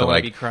Exactly. opposed You don't to wanna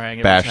like be crying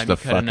every bash time the you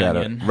cut fuck an out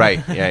of onion. it.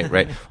 Right, yeah,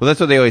 right. Well, that's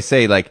what they always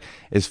say. Like,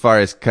 as far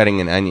as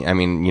cutting an onion, I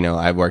mean, you know,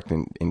 I've worked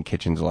in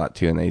kitchens a lot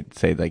too, and they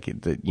say like,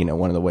 you know,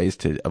 one of the ways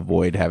to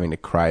avoid having to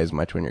cry as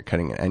much when you're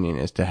cutting an onion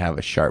is to have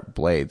a sharp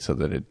blade so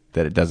that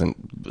it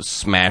doesn't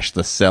smash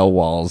the cell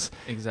walls.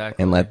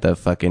 Exactly. And let the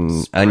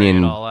fucking Spray it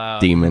onion all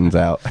out. demons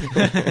out.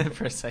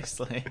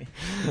 Precisely.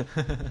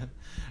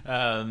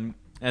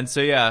 And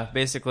so, yeah,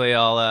 basically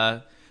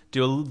I'll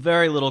do a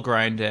very little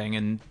grinding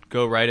and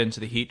go right into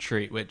the heat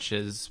treat, which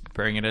is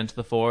bring it into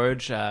the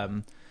forge. I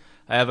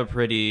have a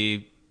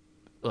pretty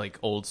like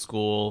old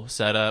school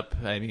setup.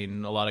 I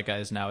mean, a lot of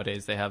guys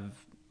nowadays, they have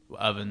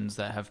ovens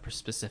that have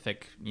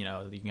specific, you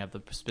know, you can have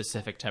the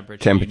specific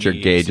temperature you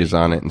need, gauges so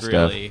you on can it and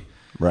really, stuff.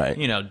 Right.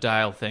 you know,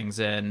 dial things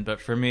in. But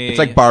for me, It's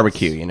like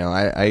barbecue, you know.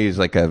 I use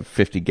like a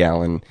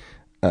 50-gallon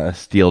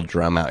steel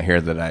drum out here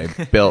that I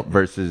built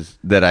versus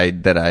that I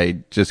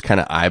just kind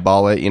of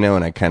eyeball it, you know,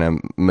 and I kind of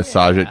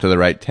massage it to the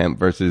right temp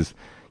versus,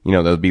 you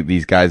know, there'll be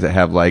these guys that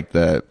have like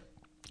they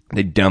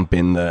dump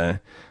in the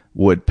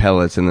wood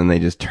pellets and then they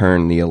just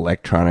turn the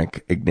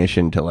electronic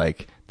ignition to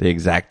like the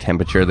exact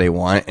temperature they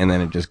want, and then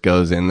it just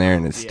goes in there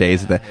and it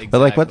stays there. But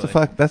like, what the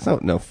fuck? That's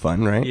no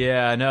fun, right?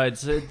 Yeah, no, it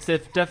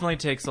definitely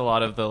takes a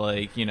lot of the,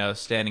 like, you know,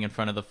 standing in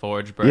front of the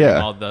forge, burning Yeah.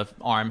 all the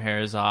arm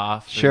hairs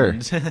off. Sure.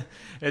 And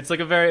it's like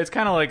it's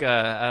kind of like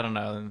I don't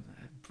know,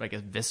 like a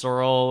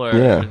visceral or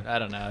Yeah. I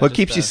don't know. What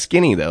keeps you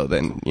skinny though?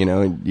 Then, you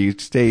know, you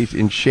stay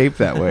in shape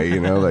that way. You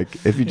know,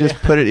 like if you just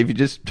if you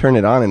just turn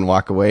it on and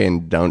walk away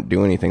and don't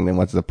do anything, then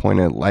what's the point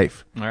of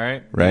life? All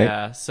right. Right?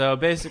 Yeah. So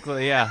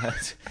basically, yeah.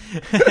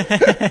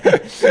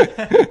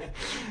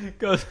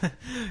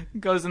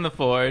 goes in the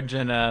forge,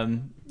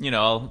 and you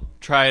know, I'll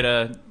try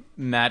to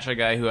match a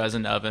guy who has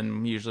an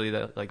oven. Usually,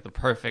 the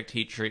perfect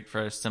heat treat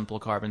for a simple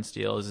carbon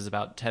steel is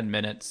about 10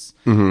 minutes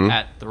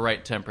at the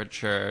right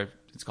temperature.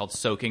 It's called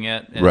soaking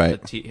it, and Right.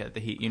 the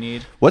heat you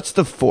need. What's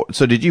the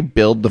so did you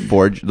build the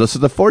forge? So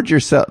the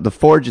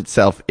forge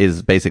itself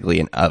is basically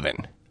an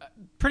oven.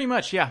 Pretty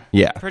much, yeah.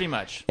 Yeah. Pretty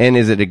much. And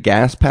is it a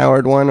gas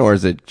powered one or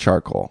is it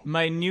charcoal?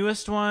 My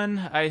newest one,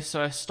 my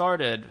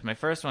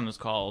first one was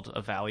called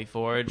a Valley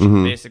Forge.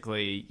 Mm-hmm.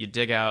 Basically, you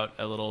dig out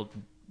a little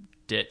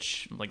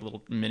ditch, like a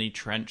little mini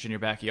trench in your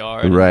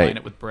backyard, and Right. line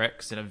it with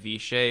bricks in a V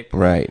shape.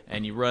 Right.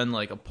 And you run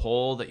like a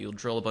pole that you'll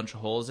drill a bunch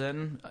of holes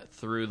in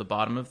through the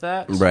bottom of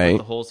that. So Right. with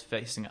the holes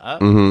facing up.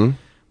 Mm-hmm.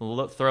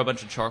 Throw a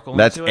bunch of charcoal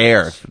That's into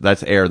air. it.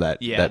 That's air.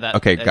 Yeah.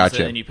 Okay, and gotcha.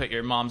 So then you put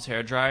your mom's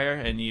hair dryer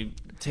and you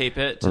tape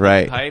it to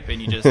Right. the pipe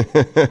and you just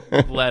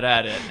let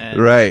at it. And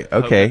Right,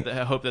 okay.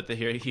 Hope that the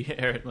hair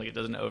like it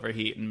doesn't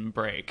overheat and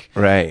break.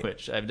 Right.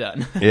 Which I've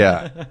done.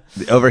 Yeah.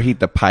 Overheat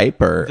the pipe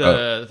or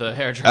The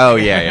hair dryer. Oh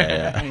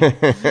yeah.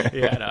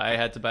 Yeah, no, I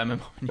had to buy my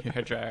mom a new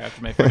hair dryer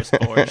after my first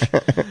forge.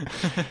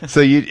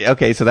 So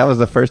that was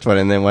the first one,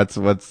 and then what's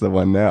the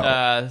one now?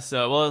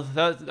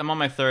 I'm on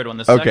my third one.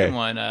 The Okay. second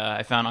one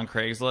I found on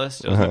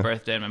Craigslist. It was my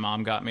birthday, and my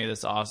mom got me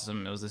this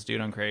awesome. It was this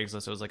dude on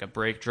Craigslist. It was like a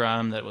brake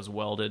drum that was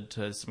welded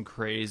to some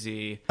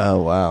crazy,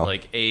 Oh wow.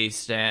 like a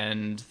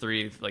stand,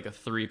 like a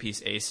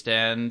 3-piece A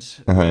stand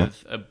Uh-huh.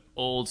 with a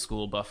old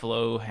school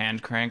Buffalo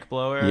hand crank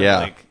blower. Yeah.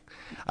 Like,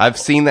 I've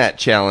seen that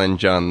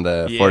challenge on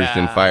the Forged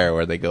in Yeah. Fire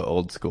where they go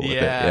old school with it.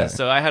 Yeah.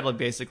 So I had like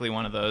basically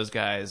one of those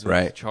guys with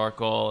Right.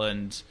 charcoal,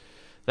 and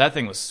that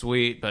thing was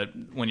sweet. But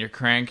when you're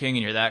cranking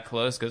and you're that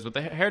close, because with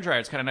the hair dryer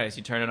it's kind of nice.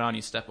 You turn it on,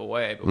 you step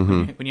away. But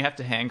when you have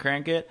to hand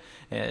crank it,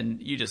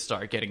 and you just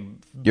start getting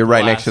You're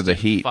right next to the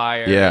blasted heat.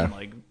 fire, Yeah. and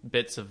like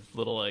bits of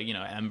little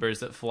embers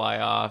that fly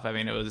off. I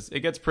mean, it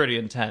gets pretty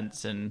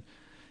intense. And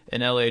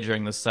in LA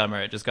during the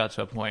summer, it just got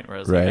to a point where I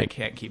was like, Right. I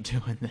can't keep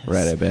doing this.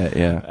 Right, I bet.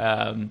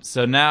 Yeah.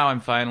 So now I'm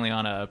finally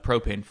on a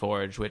propane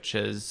forge, which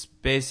is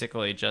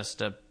basically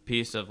just a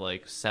piece of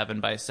like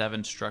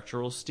 7x7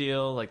 structural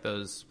steel, like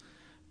those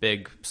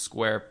big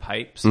square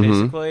pipes,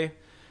 basically.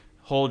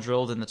 Hole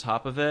drilled in the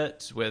top of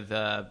it with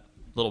a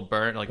little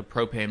like a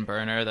propane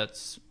burner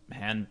that's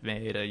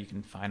handmade. You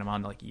can find them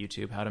on like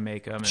YouTube how to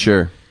make them. And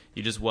Sure.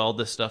 You just weld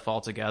this stuff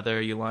all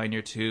together. You line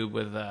your tube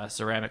with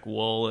ceramic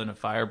wool and a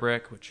fire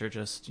brick, which are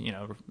just,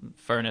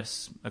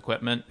 furnace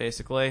equipment,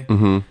 basically.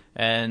 Mm-hmm.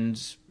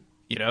 And,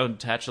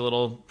 attach a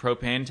little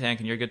propane tank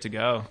and you're good to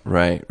go.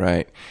 Right.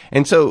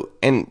 And so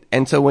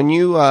when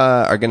you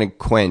are going to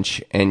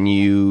quench and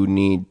you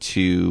need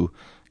to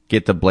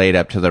get the blade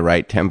up to the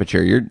right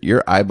temperature,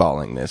 you're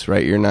eyeballing this,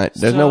 right? You're not.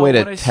 There's no way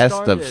to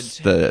test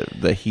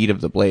the heat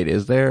of the blade,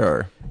 is there?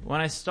 Or when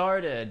I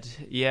started,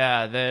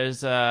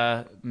 there's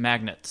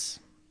magnets.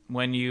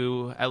 When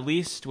you, at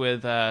least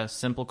with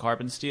simple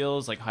carbon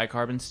steels, like high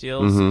carbon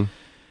steels,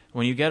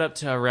 when you get up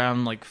to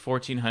around like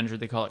 1400,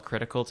 they call it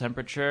critical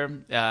temperature,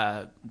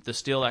 the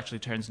steel actually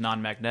turns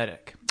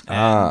non-magnetic.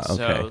 And okay.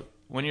 So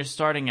when you're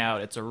starting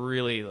out, it's for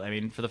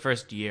the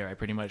first year, I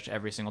pretty much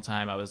every single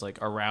time I was like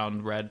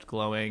around red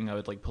glowing, I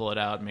would like pull it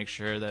out and make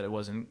sure that it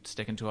wasn't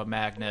sticking to a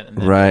magnet and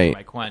then do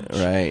my quench.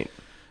 Right.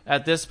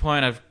 At this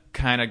point, I've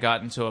kind of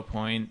gotten to a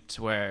point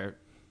where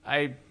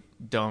I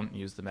don't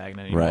use the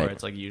magnet anymore. Right.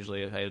 It's like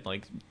usually if I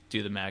like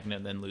do the magnet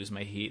and then lose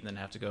my heat and then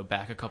have to go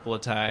back a couple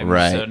of times.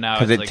 Right. So now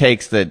Because it's it like,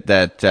 takes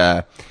that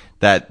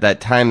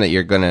time that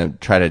you're going to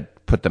try to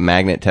put the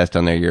magnet test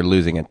on there, you're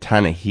losing a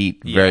ton of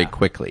heat very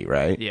quickly,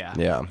 right? Yeah.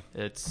 Yeah.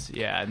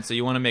 And so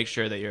you want to make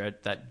sure that you're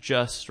at that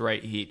just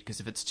right heat, because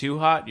if it's too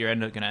hot, you're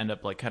going to end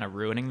up like kind of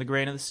ruining the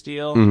grain of the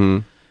steel. Mm-hmm.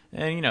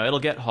 And, you know, it'll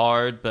get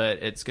hard,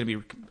 but it's going to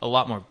be a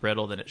lot more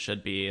brittle than it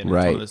should be. And it's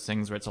Right. one of those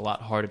things where it's a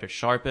lot harder to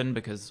sharpen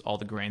because all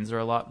the grains are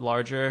a lot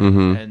larger.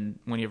 Mm-hmm. And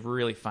when you have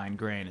really fine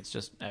grain, it's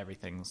just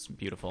everything's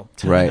beautiful.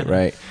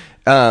 Right.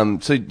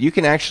 So you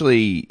can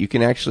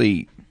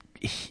actually,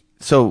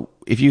 so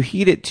if you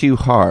heat it too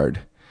hard,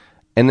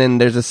 and then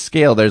there's a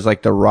scale, there's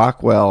like the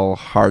Rockwell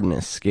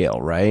hardness scale,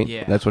 right?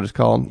 Yeah. That's what it's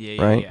called,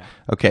 Yeah, right? yeah.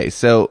 Okay,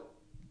 so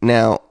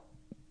now,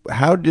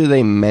 how do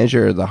they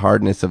measure the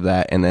hardness of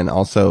that? And then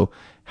also,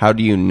 how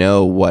do you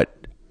know what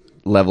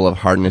level of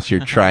hardness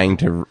you're trying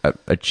to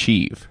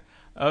achieve?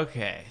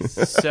 Okay,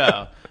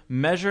 so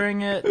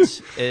measuring it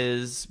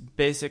is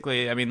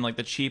basically, I mean, like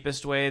the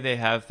cheapest way, they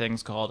have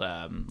things called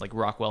like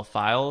Rockwell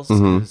files.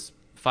 Mm-hmm. 'Cause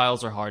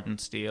files are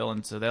hardened steel,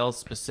 and so they'll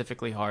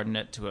specifically harden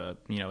it to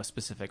a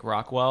specific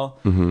Rockwell.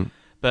 Mm-hmm.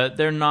 But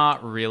they're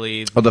not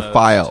really the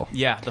file.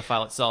 Yeah, the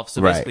file itself.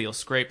 So Right. basically, you'll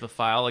scrape the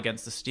file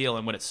against the steel,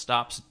 and when it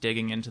stops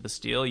digging into the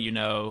steel, you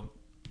know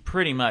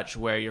pretty much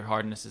where your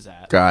hardness is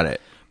at. Got it.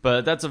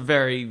 But that's a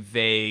very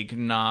vague,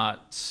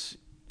 not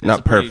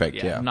Perfect,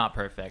 yeah. not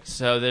perfect.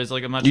 So there's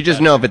like a much You just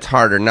better- know if it's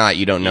hard or not.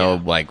 You don't know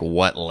Yeah. like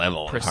what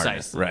level of hardness.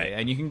 precisely, Right.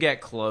 And you can get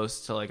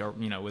close to like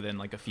within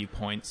like a few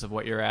points of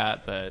what you're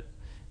at, but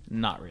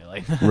not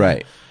really.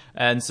 Right.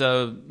 And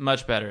so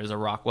much better is a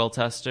Rockwell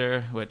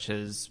tester, which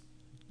is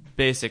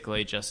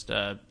basically just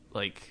a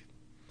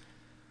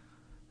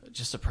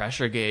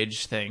pressure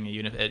gauge thing.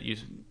 You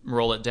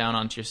roll it down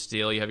onto your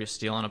steel. You have your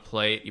steel on a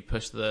plate. You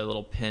push the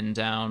little pin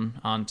down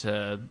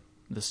onto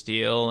the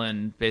steel,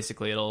 and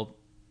basically it'll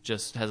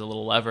just has a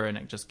little lever, and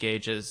it just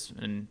gauges,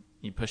 and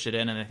you push it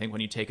in, and I think when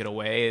you take it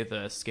away,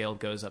 the scale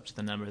goes up to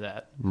the number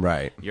that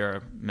Right.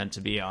 you're meant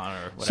to be on, or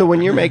whatever. So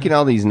when you're making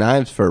all these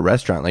knives for a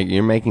restaurant, like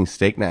you're making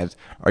steak knives,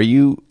 are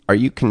you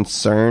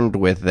concerned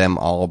with them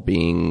all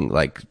being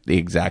like the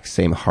exact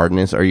same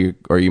hardness? Or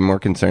are you more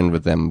concerned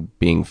with them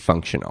being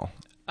functional?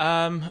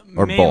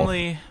 Or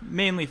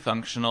mainly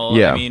functional.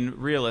 Yeah. I mean,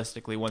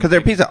 realistically, Because they're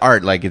a piece of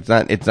art. Like it's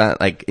not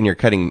like, and you're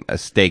cutting a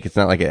steak. It's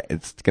not like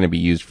it's going to be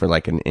used for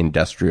like an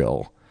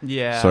industrial.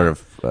 Yeah. Sort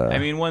of. I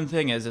mean, one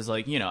thing is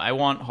like, I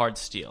want hard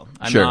steel.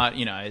 I'm Sure. not,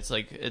 it's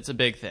like, it's a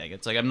big thing.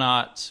 It's like, I'm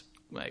not,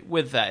 like,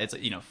 with that, it's,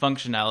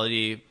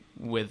 functionality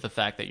with the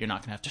fact that you're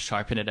not going to have to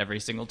sharpen it every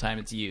single time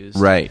it's used.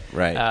 Right.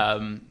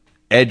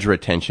 Edge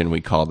retention,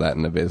 we call that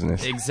in the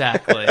business.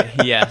 Exactly.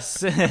 Yes.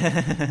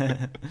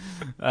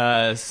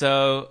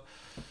 So,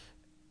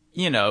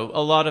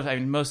 a lot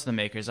of, most of the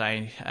makers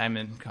I'm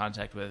in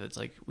contact with, it's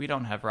like, we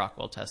don't have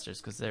Rockwell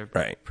testers because they're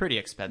Right. pretty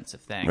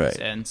expensive things. Right.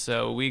 And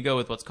so we go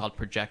with what's called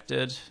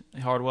projected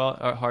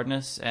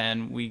hardness,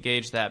 and we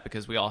gauge that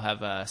because we all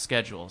have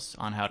schedules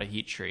on how to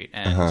heat treat.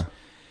 And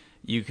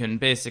you can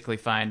basically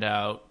find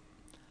out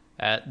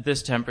at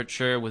this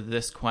temperature with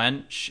this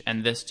quench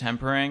and this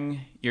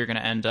tempering, you're going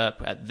to end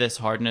up at this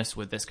hardness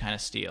with this kind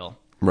of steel.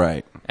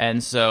 Right.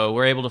 And so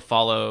we're able to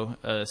follow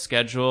a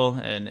schedule,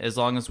 and as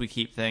long as we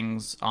keep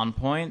things on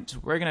point,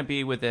 we're going to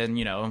be within,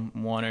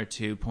 1 or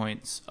 2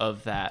 points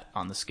of that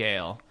on the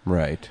scale.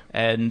 Right.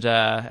 And,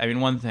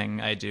 one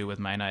thing I do with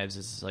my knives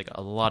is like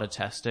a lot of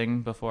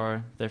testing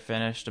before they're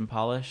finished and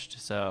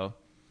polished. So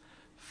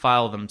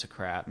file them to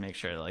crap, make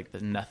sure like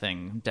that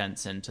nothing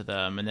dents into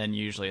them, and then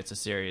usually it's a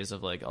series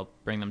of like I'll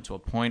bring them to a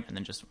point and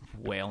then just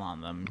wail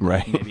on them.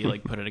 Right. Maybe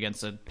like put it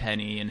against a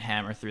penny and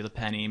hammer through the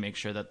penny, make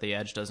sure that the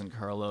edge doesn't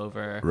curl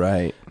over.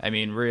 Right.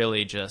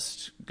 Really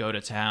just go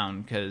to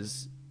town,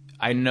 because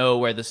I know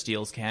where the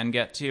steels can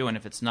get to, and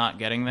if it's not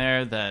getting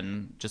there,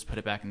 then just put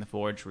it back in the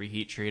forge,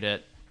 reheat treat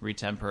it,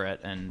 retemper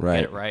it, and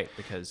get it right,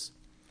 because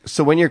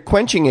So when you're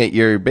quenching it,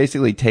 you're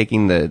basically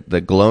taking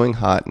the glowing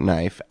hot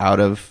knife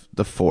out of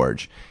the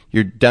forge.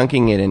 You're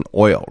dunking it in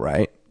oil,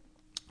 right?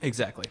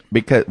 exactly.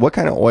 Because what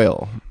kind of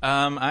oil?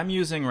 I'm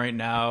using right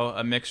now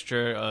a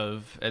mixture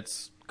of,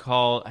 it's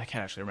called, I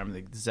can't actually remember the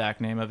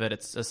exact name of it.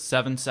 It's a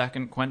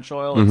 7-second quench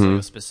oil. It's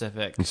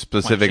like a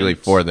Specifically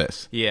quenchant. for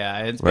this. Yeah,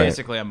 it's Right.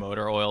 basically a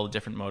motor oil.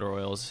 Different motor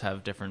oils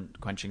have different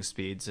quenching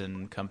speeds,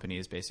 and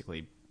companies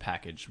basically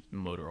package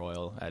motor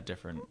oil at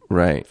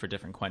for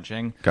different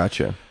quenching.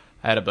 Gotcha.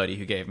 I had a buddy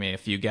who gave me a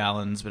few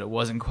gallons, but it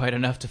wasn't quite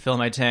enough to fill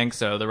my tank,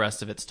 so the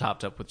rest of it's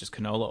topped up with just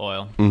canola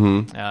oil.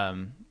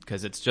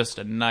 Because it's just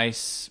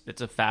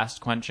it's a fast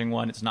quenching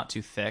one. It's not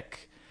too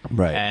thick,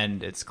 Right.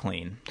 and it's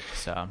clean.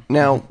 So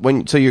Now,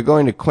 so you're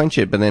going to quench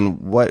it, but then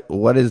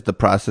what is the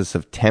process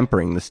of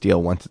tempering the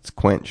steel once it's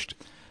quenched?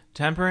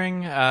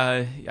 tempering,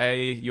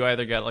 you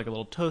either get like a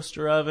little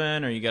toaster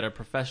oven, or you get a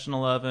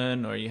professional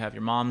oven, or you have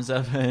your mom's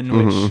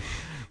oven, which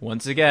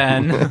once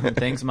again,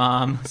 thanks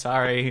mom,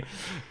 sorry,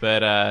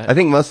 but I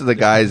think most of the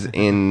guys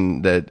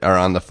that are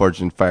on the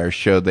Forged and Fire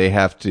show, they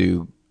have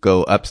to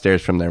go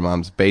upstairs from their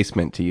mom's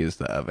basement to use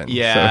the oven.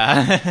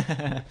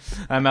 Yeah.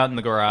 So. I'm out in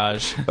the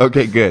garage.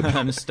 Okay, good.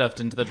 I'm stuffed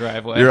into the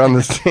driveway. You're on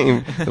the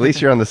same, at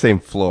least you're on the same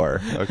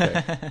floor.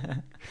 Okay.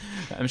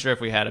 I'm sure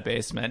if we had a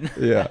basement.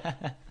 Yeah.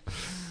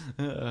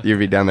 You'd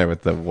be down there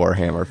with the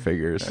Warhammer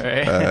figures.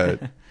 Right.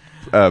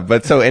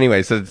 But so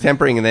anyway, so the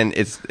tempering, and then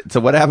so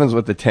what happens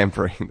with the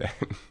tempering then?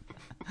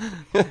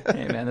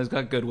 Hey man, those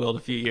got Goodwill a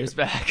few years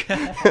back.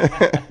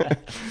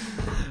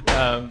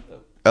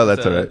 Oh,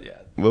 that's so, all right.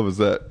 yeah. What was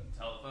that?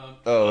 Telephone.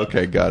 Oh,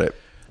 okay, got it.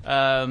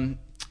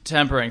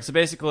 Tempering. So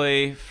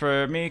basically,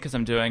 for me, because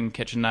I'm doing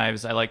kitchen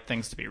knives, I like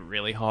things to be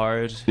really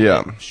hard.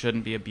 Yeah. It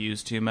shouldn't be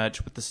abused too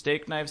much. With the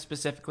steak knives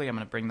specifically, I'm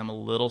going to bring them a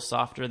little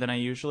softer than I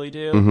usually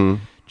do,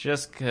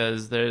 just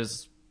because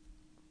there's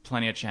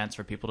plenty of chance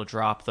for people to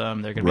drop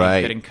them. They're going to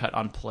be getting cut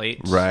on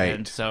plate, right?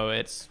 And so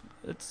it's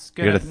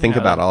good. You got to think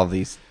about all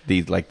these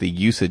like the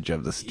usage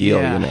of the steel.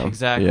 Yeah, you know,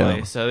 exactly.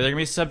 Yeah. So they're going to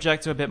be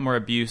subject to a bit more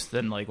abuse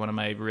than like one of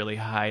my really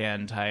high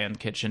end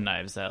kitchen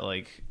knives that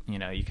like you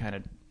kind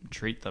of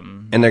treat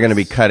them, and they're going to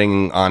be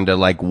cutting onto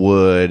like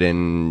wood,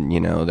 and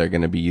they're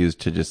going to be used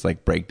to just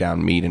like break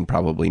down meat, and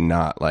probably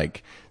not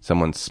like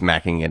someone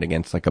smacking it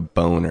against like a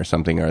bone or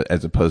something, or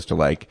as opposed to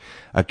like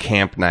a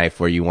camp knife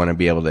where you want to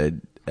be able to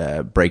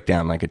break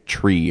down like a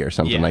tree or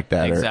something like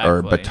that,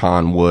 or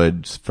baton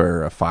woods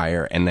for a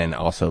fire, and then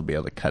also be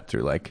able to cut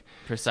through like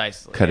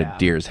cut a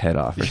deer's head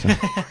off or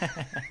something.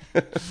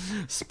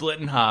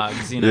 Splitting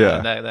hogs,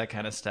 that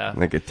kind of stuff,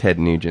 like a Ted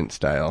Nugent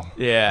style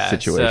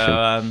situation.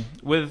 So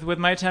with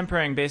my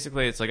tempering,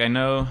 basically it's like I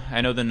know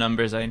the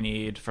numbers I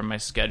need from my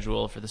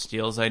schedule for the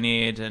steels I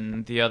need,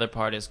 and the other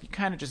part is you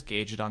kind of just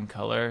gauge it on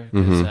color,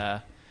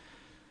 because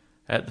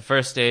at the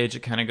first stage,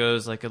 it kind of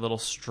goes like a little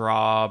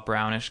straw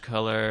brownish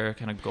color,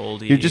 kind of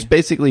goldy. You're just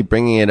basically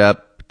bringing it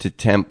up to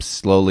temp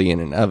slowly in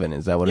an oven.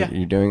 Is that what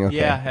you're doing? Okay.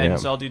 Yeah, and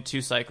so I'll do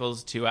 2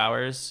 cycles, 2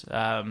 hours.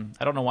 I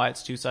don't know why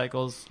it's 2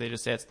 cycles. They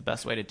just say it's the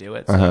best way to do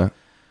it. So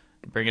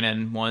bring it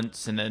in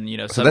once, and then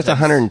So that's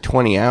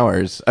 120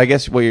 hours. I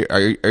guess. Well,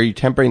 are you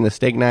tempering the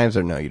steak knives,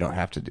 or no? You don't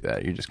have to do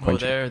that. You're just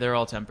quenching. Well, they're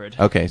all tempered.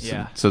 Okay,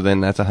 so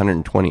then that's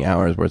 120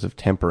 hours worth of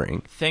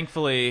tempering.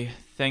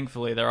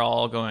 Thankfully, they're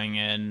all going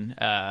in.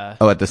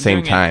 At the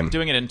same time,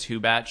 doing it in 2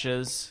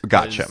 batches.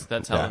 Gotcha.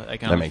 That's how I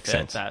can makes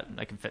sense.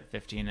 I can fit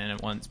 15 in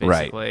at once,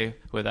 basically,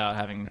 without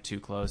having too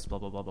close. Blah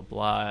blah blah blah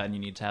blah. And you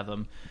need to have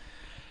them.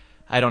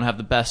 I don't have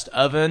the best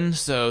oven,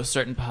 so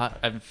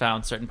I've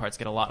found certain parts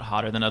get a lot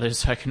hotter than others,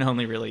 so I can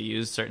only really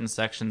use certain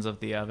sections of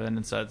the oven,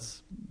 and so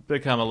it's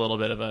become a little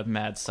bit of a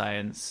mad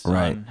science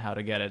on how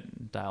to get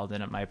it dialed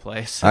in at my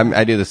place.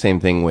 I do the same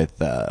thing with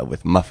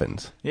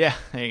muffins. Yeah.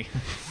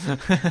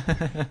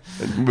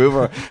 Move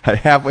on.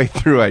 Halfway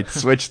through, I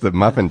switch the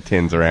muffin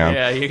tins around.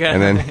 Yeah, you got.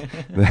 And then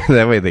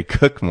that way they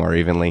cook more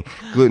evenly.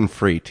 Gluten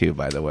free too,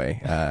 by the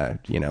way.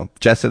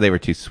 Jess said they were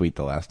too sweet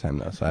the last time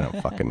though, so I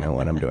don't fucking know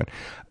what I'm doing.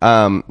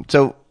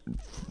 So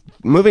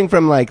moving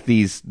from like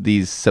these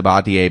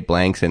Sabatier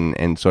blanks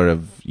and sort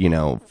of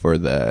for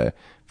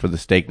the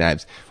steak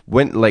knives,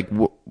 when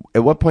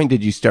at what point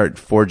did you start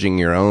forging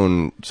your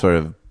own sort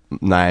of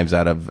knives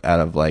out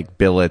of like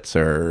billets,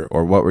 or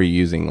what were you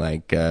using,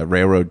 like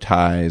railroad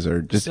ties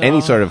or just any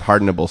sort of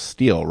hardenable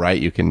steel,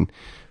 right? You can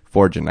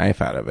forge a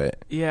knife out of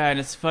it. Yeah, and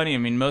it's funny. I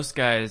mean, most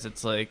guys,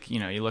 it's like,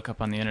 you look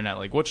up on the internet,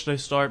 like, what should I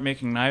start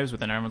making knives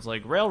with? And everyone's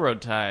like,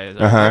 railroad ties.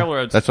 Or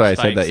railroad That's why I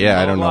said that.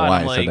 Yeah, I don't know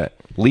why I said that.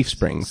 Leaf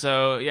springs.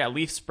 So, yeah,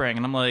 leaf spring.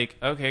 And I'm like,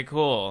 okay,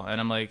 cool.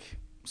 And I'm like,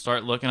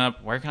 start looking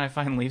up, where can I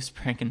find leaf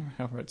spring and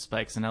railroad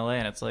spikes in LA?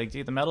 And it's like,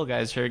 dude, the metal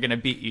guys are going to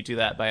beat you to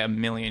that by a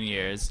million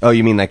years. Oh,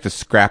 you mean like the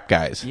scrap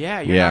guys?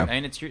 Yeah, you're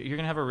going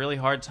to have a really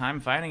hard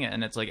time finding it.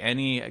 And it's like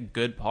any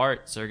good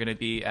parts are going to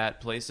be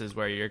at places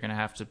where you're going to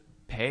have to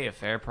pay a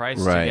fair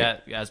price to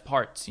get as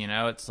parts.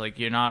 It's like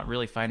you're not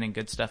really finding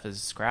good stuff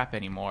as scrap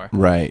anymore,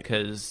 right?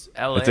 Because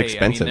LA, it's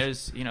expensive. I mean,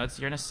 there's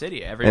you're in a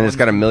city, and it's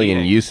got a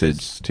million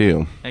usage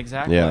too.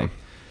 Exactly. Yeah.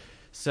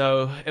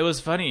 So it was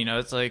funny,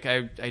 it's like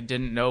I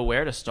didn't know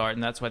where to start,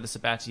 and that's why the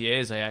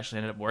Sabatiers, I actually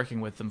ended up working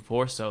with them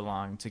for so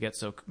long to get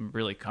so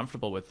really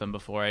comfortable with them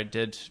before I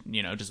did,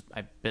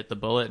 I bit the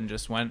bullet and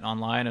just went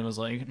online and was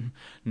like,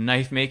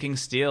 knife making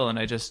steel, and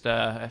I just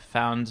I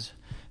found.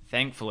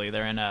 Thankfully,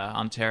 they're in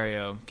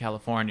Ontario,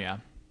 California,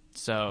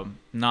 so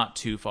not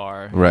too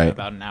far,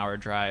 about an hour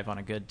drive on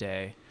a good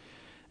day.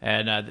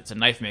 And it's a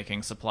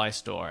knife-making supply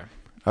store.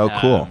 Oh,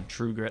 cool.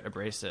 True Grit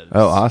Abrasives.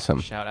 Oh, awesome.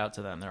 Shout out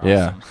to them. They're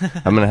awesome.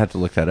 I'm going to have to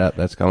look that up.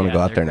 I'm going to go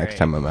out there next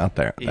time I'm out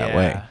there that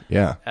way.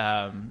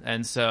 Yeah.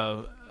 And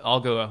so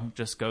I'll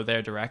just go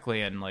there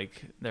directly, and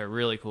like they're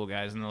really cool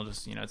guys, and they'll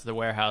just, it's their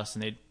warehouse,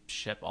 and they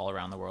ship all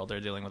around the world.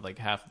 They're dealing with like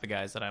half of the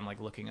guys that I'm like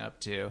looking up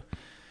to.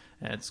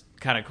 And it's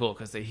kind of cool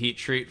because they heat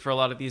treat for a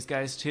lot of these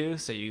guys too.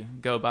 So you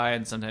go by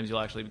and sometimes you'll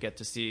actually get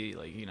to see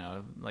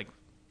like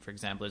for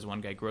example, there's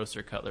one guy,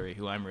 Grocer Cutlery,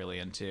 who I'm really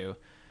into.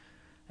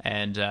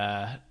 And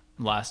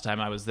last time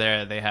I was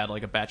there, they had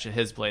like a batch of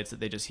his blades that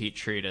they just heat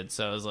treated.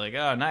 So I was like,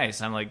 oh,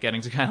 nice. I'm like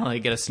getting to kind of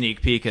like get a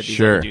sneak peek at these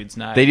other dudes'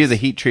 knives. They do the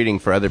heat treating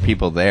for other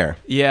people there.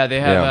 Yeah,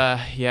 they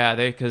have.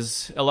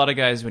 Because a lot of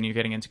guys, when you're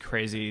getting into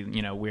crazy,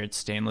 weird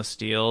stainless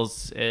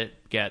steels, it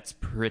gets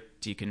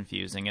pretty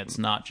confusing. It's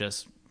not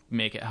just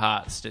make it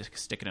hot,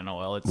 stick it in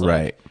oil. It's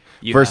right.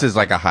 Versus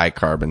like a high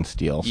carbon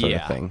steel sort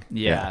of thing.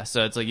 Yeah.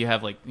 So it's like you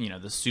have like,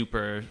 the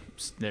super,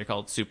 they're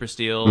called super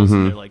steels.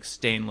 And they're like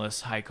stainless,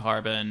 high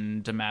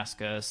carbon,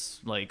 Damascus,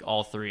 like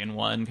all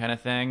 3-in-1 kind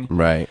of thing.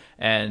 Right.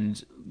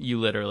 And you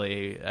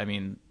literally, I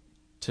mean,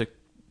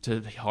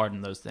 to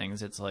harden those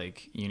things, it's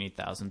like you need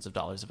thousands of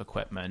dollars of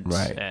equipment.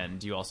 Right.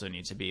 And you also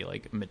need to be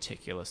like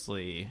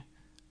meticulously,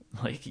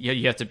 like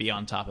you have to be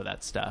on top of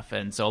that stuff.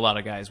 And so a lot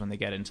of guys, when they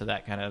get into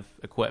that kind of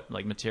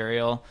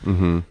material,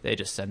 they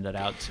just send it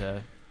out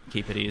to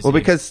keep it easy. Well,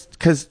 because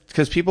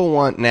people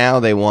want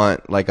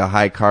like a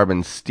high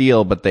carbon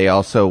steel, but they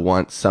also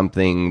want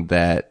something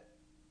that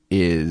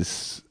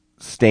is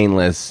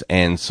stainless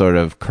and sort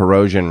of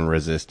corrosion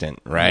resistant,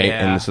 right?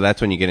 Yeah. And so that's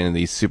when you get into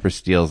these super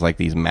steels like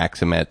these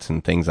Maximets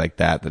and things like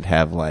that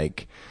have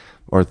like,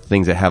 or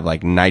things that have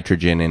like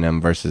nitrogen in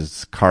them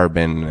versus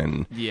carbon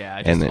and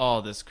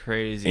all this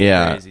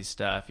crazy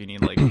stuff. You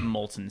need like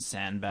molten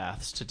sand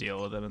baths to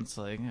deal with them. It's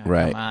like,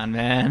 right. Come on,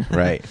 man.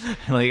 Right.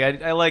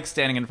 Like I like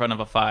standing in front of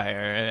a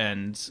fire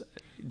and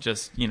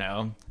just,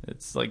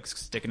 it's like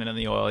sticking it in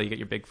the oil. You get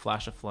your big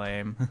flash of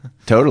flame.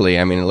 Totally.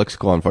 I mean, it looks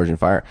cool on Forged in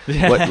Fire.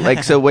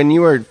 So when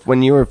you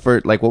were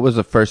first, like, what was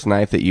the first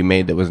knife that you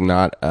made that was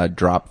not a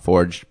drop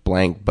forged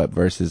blank, but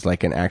versus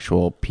like an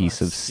actual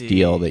piece of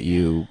steel that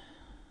you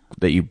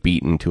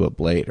beat into a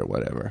blade or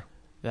whatever?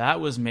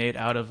 That was made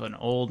out of an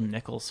old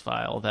Nichols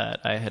file that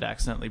I had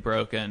accidentally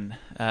broken.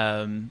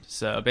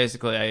 So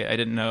basically, I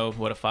didn't know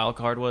what a file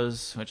card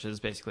was, which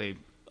is basically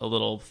a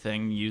little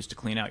thing used to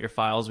clean out your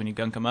files when you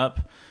gunk them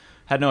up.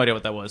 Had no idea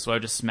what that was, so I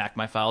just smacked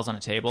my files on a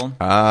table.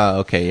 Ah,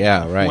 okay,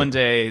 yeah, right. One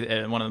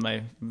day, one of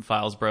my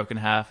files broke in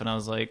half, and I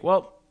was like,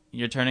 well,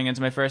 you're turning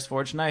into my first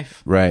forged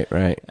knife. Right.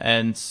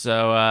 And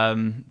so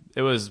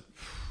it was...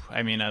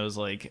 I mean, I was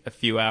like a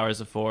few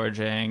hours of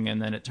forging, and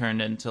then it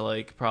turned into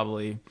like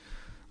probably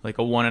like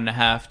a 1.5,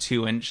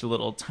 2-inch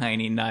little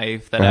tiny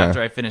knife that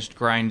after I finished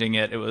grinding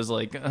it, it was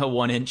like a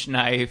 1-inch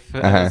knife.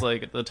 It was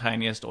like the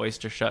tiniest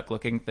oyster shuck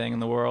looking thing in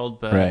the world.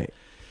 But, right.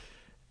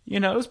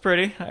 It was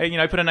pretty.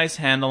 I put a nice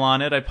handle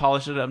on it. I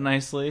polished it up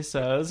nicely.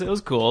 So it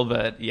was cool.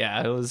 But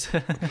yeah, it was.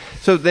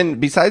 So then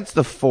besides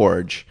the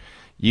forge,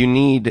 you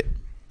need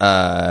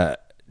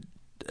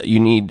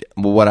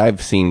what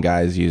I've seen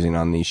guys using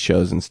on these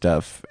shows and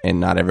stuff, and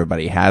not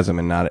everybody has them,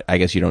 and I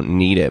guess you don't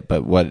need it,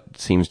 but what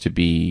seems to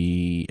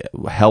be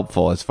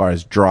helpful as far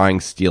as drawing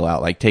steel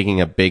out, like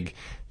taking a big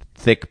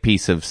thick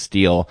piece of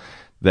steel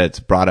that's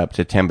brought up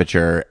to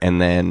temperature,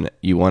 and then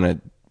you want to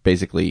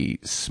basically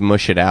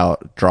smush it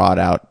out, draw it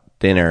out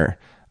thinner.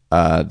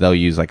 They'll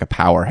use like a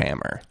power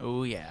hammer.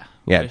 Oh yeah.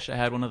 Yeah. Wish I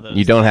had one of those.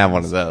 You don't have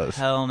one of those.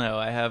 Hell no.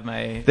 I have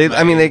my...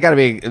 I mean, they got to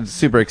be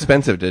super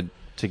expensive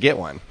to get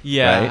one.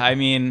 Yeah, right? I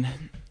mean,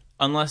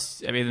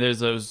 there's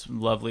those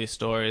lovely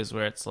stories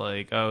where it's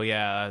like, oh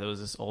yeah, there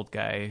was this old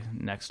guy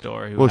next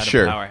door who had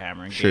a power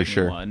hammer and gave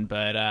me one.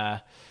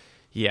 But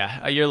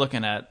yeah, you're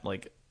looking at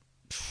like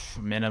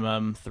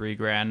minimum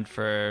 $3,000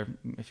 for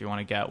if you want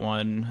to get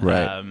one.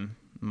 Right.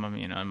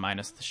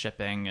 Minus the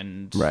shipping,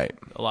 and right.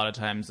 a lot of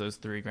times those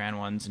 $3,000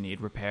 ones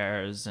need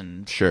repairs,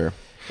 and sure.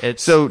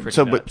 It's so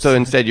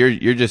instead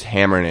you're just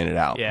hammering it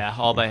out. Yeah,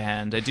 all by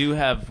hand. I do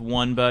have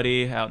one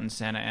buddy out in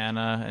Santa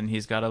Ana, and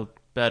he's got a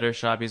better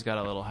shop. He's got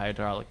a little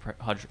hydraulic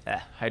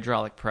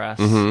press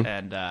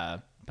and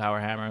power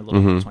hammer, a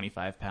little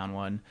 25-pound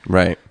one.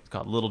 Right. It's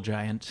called Little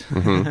Giant.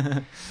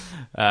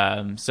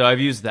 So I've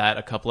used that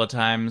a couple of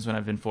times when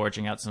I've been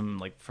forging out some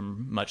like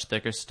from much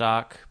thicker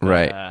stock. But,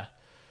 right.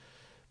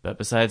 But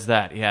besides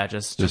that, yeah,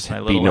 just my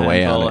little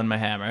handle and my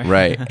hammer.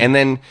 Right. And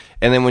then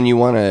when you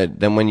want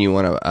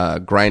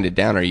to grind it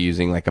down, are you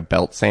using like a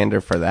belt sander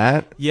for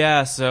that?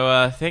 Yeah,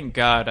 so thank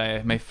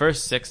God my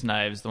first 6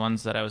 knives, the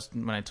ones that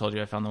when I told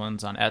you I found the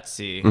ones on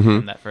Etsy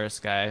from that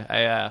first guy,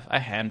 I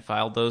hand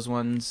filed those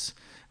ones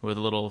with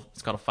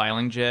it's called a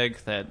filing jig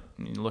that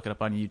you look it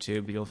up on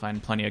YouTube, you'll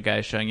find plenty of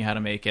guys showing you how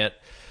to make it.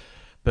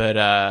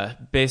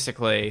 But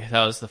basically,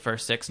 that was the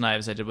first 6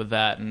 knives I did with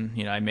that, and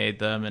I made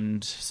them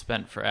and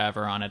spent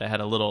forever on it. I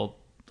had a little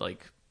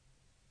like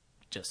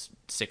just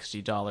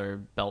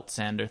 $60 belt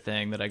sander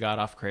thing that I got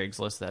off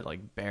Craigslist that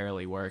like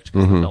barely worked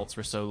because the belts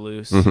were so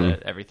loose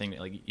that everything,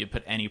 like you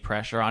put any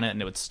pressure on it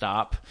and it would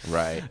stop.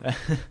 Right.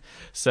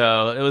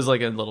 So it was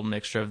like a little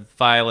mixture of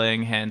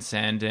filing, hand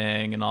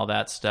sanding, and all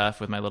that stuff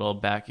with my little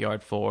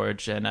backyard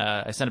forge. And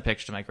I sent a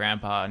picture to my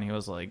grandpa, and he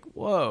was like,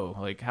 "Whoa,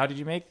 like how did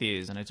you make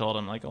these?" And I told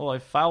him like, "Oh, I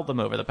filed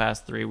them over the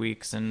past 3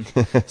 weeks and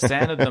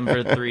sanded them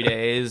for 3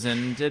 days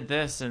and did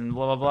this and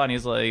blah blah blah." And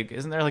he's like,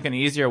 "Isn't there like an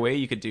easier way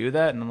you could do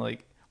that?" And I'm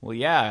like, well,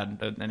 yeah,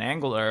 an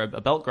angle or a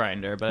belt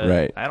grinder, but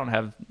right. I don't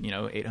have,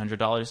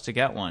 $800 to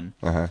get one.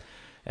 Uh-huh.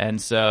 And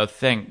so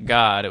thank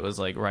God it was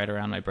like right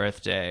around my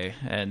birthday.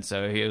 And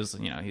so he was,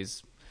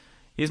 he's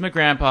He's my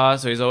grandpa,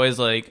 so he's always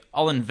like,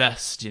 "I'll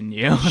invest in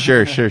you."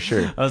 Sure.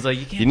 I was like,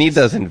 "You can't." You need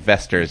those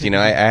investors.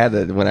 I had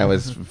that when I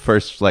was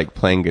first like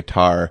playing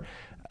guitar.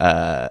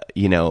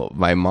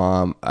 My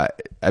mom,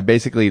 I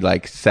basically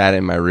like sat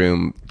in my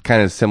room,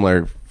 kind of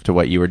similar to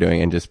what you were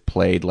doing, and just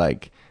played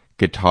like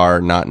guitar,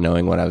 not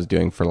knowing what I was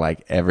doing for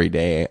like every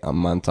day, a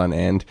month on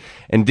end,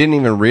 and didn't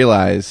even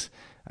realize.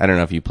 I don't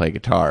know if you play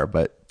guitar,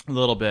 but A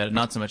little bit,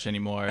 not so much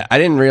anymore. I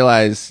didn't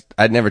realize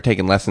I'd never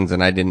taken lessons,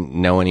 and I didn't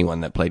know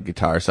anyone that played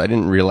guitar, so I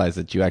didn't realize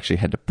that you actually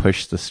had to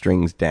push the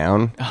strings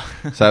down.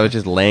 So I was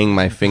just laying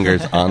my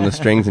fingers on the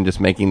strings and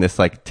just making this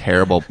like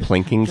terrible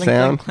plinking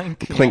sound.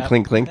 Clink,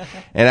 clink.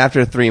 And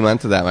after 3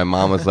 months of that, my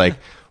mom was like,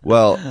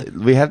 well,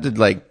 we have to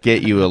like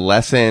get you a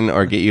lesson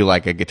or get you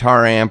like a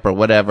guitar amp or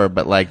whatever,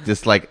 but like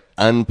just like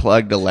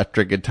unplugged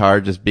electric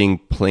guitar just being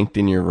plinked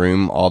in your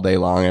room all day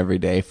long every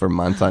day for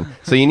months on.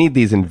 So you need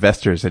these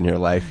investors in your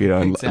life,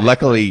 and Exactly.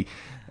 luckily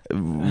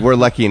we're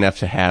lucky enough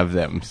to have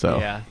them. So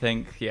I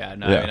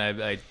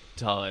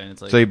tell her, and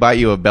it's like, so he bought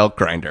you a belt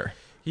grinder.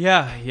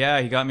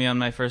 yeah, he got me on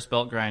my first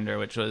belt grinder,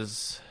 which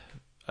was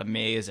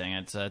amazing.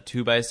 It's a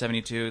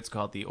 2x72. It's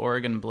called the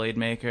Oregon Blade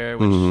Maker,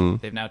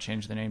 which they've now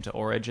changed the name to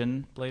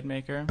Origin Blade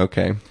Maker.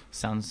 Okay.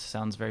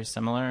 Sounds very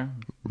similar.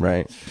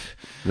 Right.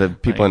 The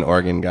people in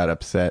Oregon got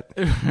upset.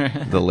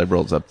 The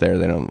liberals up there,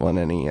 they don't want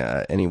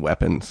any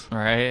weapons.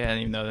 Right, and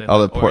even though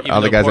All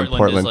the guys in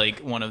Portland is like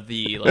one of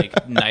the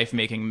like knife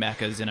making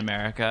meccas in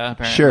America.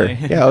 Apparently.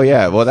 Sure. Yeah. Oh,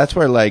 yeah. Well, that's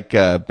where like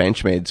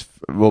Benchmade's.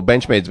 Well,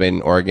 Benchmade's made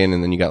in Oregon,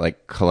 and then you got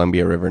like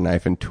Columbia River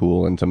Knife and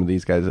Tool, and some of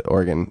these guys at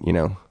Oregon.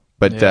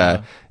 But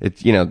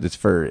it's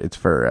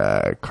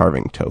for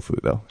carving tofu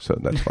though, so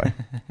that's why.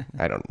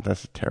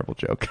 That's a terrible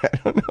joke. I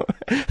don't know.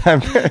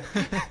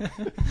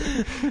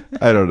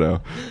 I don't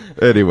know.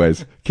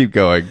 Anyways, keep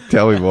going.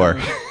 Tell me more.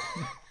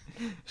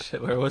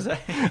 Shit, where was I?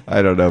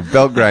 I don't know.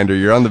 Belt grinder.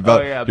 You're on the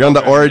belt. You're on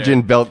the grinder.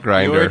 Origin belt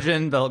grinder. The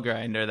Origin belt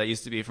grinder that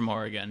used to be from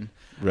Oregon.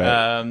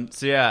 Right.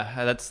 So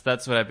yeah,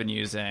 that's what I've been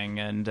using,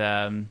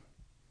 and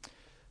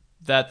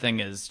that thing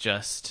is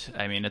just,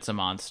 it's a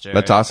monster.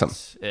 That's awesome.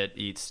 It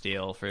eats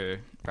steel for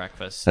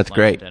breakfast. That's lunch,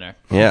 great. and dinner.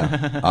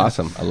 Yeah.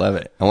 Awesome. I love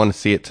it. I want to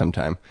see it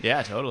sometime.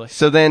 Yeah, totally.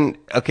 So then,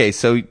 okay,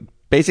 so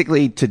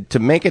basically to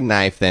make a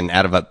knife then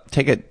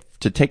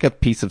take a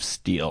piece of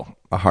steel,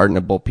 a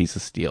hardenable piece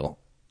of steel,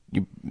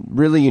 you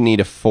need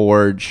a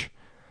forge,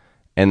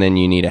 and then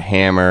you need a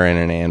hammer and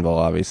an anvil,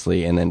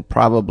 obviously, and then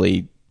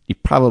you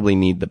probably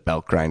need the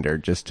belt grinder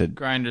just to...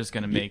 Grinder's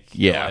going to make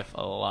your life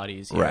a lot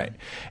easier. Right.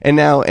 And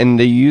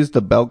they use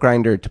the belt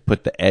grinder to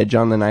put the edge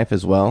on the knife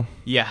as well?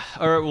 Yeah.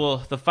 Or, well,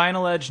 the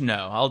final edge,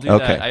 no. I'll do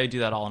that. I do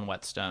that all in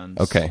whetstones.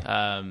 Okay.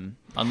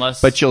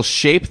 Unless... But you'll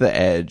shape the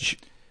edge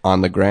on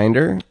the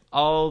grinder?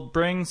 I'll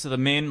bring the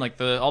main,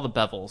 all the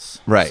bevels.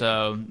 Right.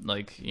 So,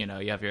 you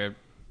have your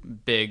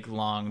big,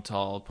 long,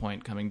 tall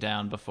point coming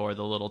down before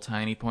the little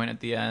tiny point at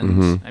the end.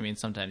 Mm-hmm.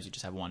 Sometimes you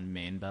just have one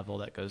main bevel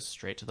that goes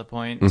straight to the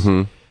point.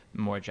 Mm-hmm.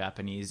 More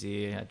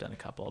Japanesey. I've done a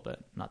couple, but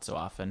not so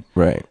often.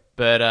 Right.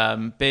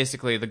 But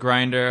basically, the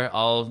grinder,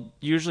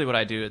 usually what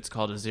I do, it's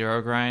called a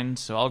zero grind.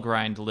 So I'll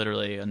grind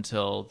literally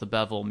until the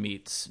bevel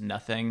meets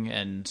nothing.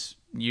 And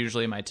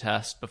usually my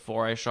test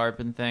before I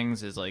sharpen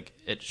things is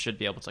it should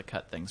be able to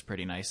cut things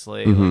pretty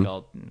nicely. Mm-hmm.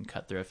 I'll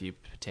cut through a few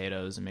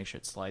potatoes and make sure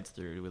it slides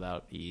through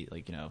without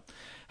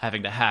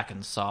having to hack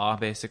and saw,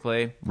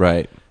 basically.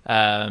 Right.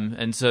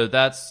 And so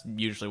that's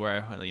usually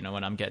where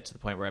when I'm getting to the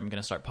point where I'm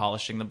going to start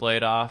polishing the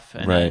blade off,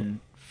 and right. then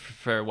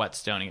for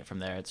whetstoning it from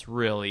there, it's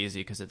real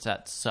easy because it's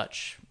at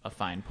such a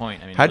fine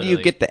point. How do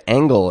you get the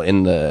angle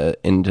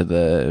into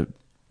the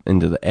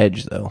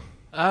edge though?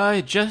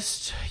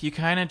 You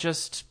kind of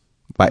just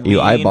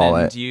you eyeball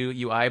it.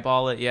 You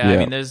eyeball it.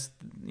 Yeah. There's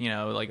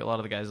a lot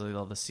of the guys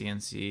love the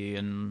CNC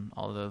and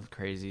all the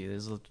crazy.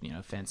 There's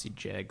fancy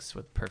jigs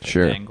with perfect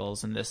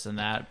angles and this and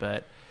that,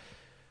 but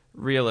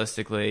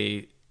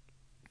realistically,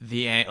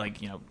 the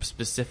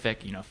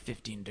specific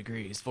 15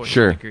 degrees,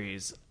 14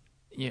 degrees.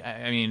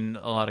 Yeah,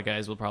 a lot of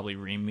guys will probably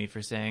ream me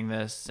for saying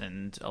this,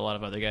 and a lot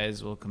of other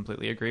guys will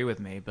completely agree with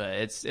me. But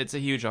it's a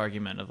huge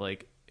argument of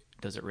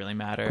does it really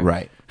matter?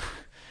 Right.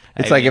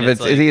 It's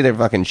it's either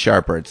fucking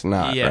sharp or it's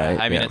not. Yeah,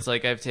 right? It's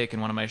I've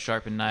taken one of my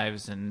sharpened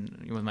knives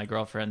and with my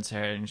girlfriend's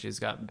hair, and she's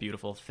got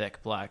beautiful,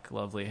 thick, black,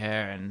 lovely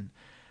hair, and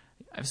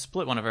I've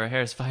split one of her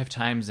hairs 5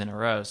 times in a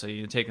row. So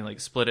you take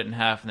and split it in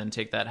half, and then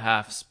take that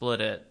half, split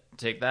it.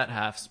 Take that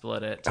half,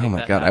 split it. Oh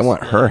my god, I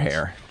want her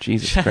hair.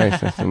 Jesus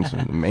Christ, that sounds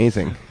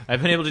amazing.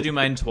 I've been able to do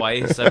mine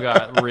twice. I've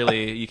got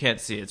you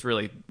can't see, it's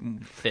really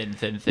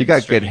thin. You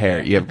got good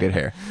hair. You have good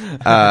hair.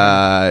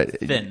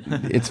 Thin.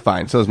 It's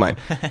fine. So is mine.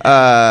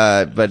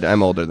 But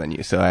I'm older than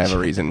you, so I have a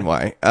reason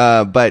why.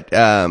 What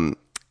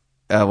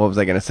was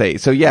I going to say?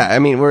 So yeah,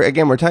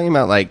 we're talking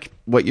about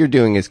what you're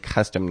doing is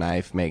custom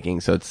knife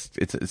making. So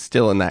it's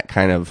still in that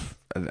kind of,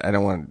 I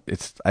don't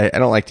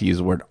like to use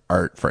the word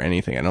art for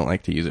anything. I don't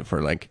like to use it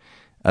for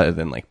other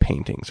than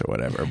paintings or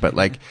whatever. But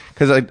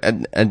because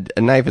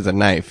a knife is a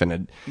knife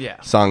and a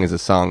song is a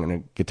song and a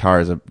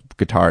guitar is a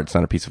guitar. It's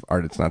not a piece of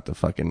art. It's not the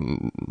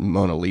fucking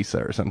Mona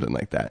Lisa or something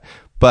like that.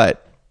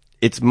 But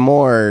it's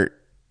more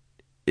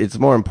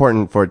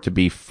important for it to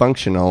be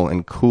functional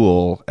and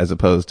cool as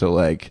opposed to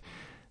like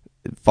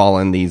fall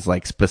in these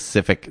like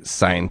specific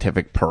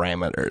scientific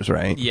parameters,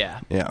 right? Yeah.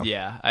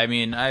 I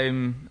mean,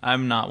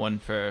 I'm not one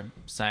for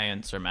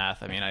science or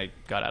math. I mean, I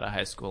got out of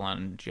high school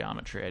on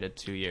geometry. I did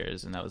 2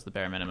 years, and that was the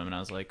bare minimum. And I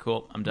was like,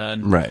 cool, I'm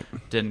done. Right.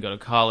 Didn't go to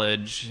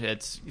college.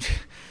 It's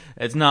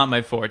not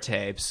my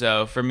forte.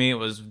 So for me, it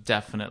was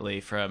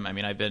definitely from. I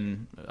mean,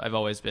 I've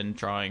always been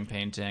drawing,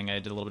 painting. I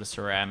did a little bit of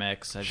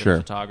ceramics. I've been a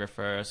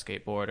photographer, a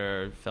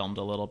skateboarder, filmed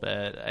a little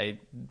bit. I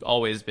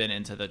always been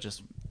into the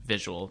just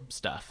visual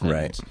stuff, and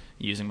right,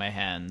 using my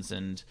hands.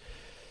 And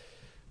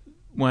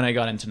when I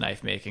got into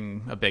knife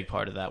making, a big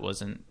part of that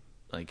wasn't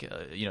like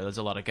there's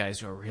a lot of guys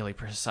who are really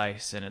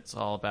precise, and it's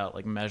all about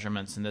like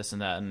measurements and this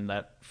and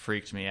that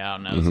freaked me out.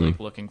 And I was like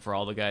looking for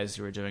all the guys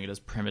who were doing it as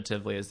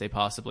primitively as they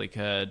possibly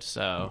could,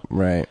 so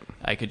right,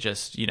 I could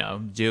just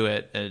do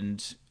it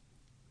and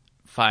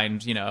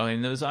find,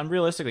 and it was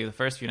unrealistically the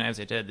first few knives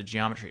I did, the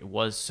geometry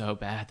was so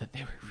bad that they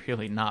were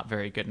really not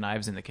very good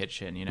knives in the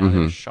kitchen. They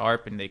were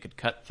sharp and they could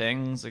cut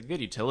things, a good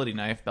utility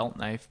knife, belt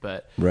knife,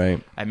 but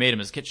right, I made them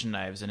as kitchen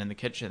knives, and in the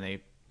kitchen they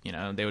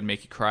would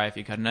make you cry if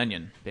you cut an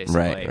onion,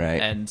 basically.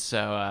 Right. And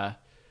so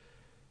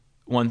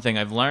one thing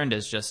I've learned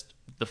is just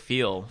the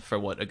feel for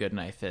what a good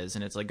knife is,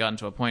 and it's like gotten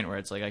to a point where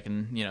it's like I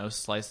can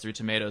slice through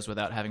tomatoes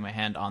without having my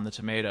hand on the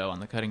tomato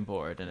on the cutting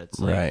board, and it's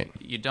like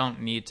you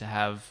don't need to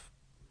have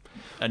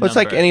it's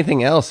like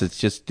anything else. It's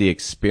just the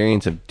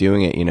experience of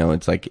doing it.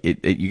 It's like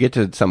you get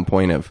to some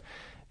point of,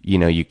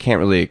 you can't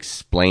really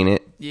explain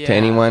it to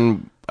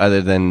anyone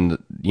other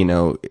than,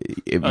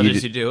 if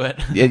others who do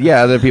it.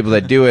 Yeah, other people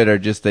that do it, or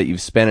just that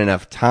you've spent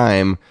enough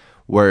time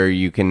where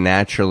you can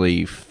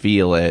naturally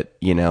feel it,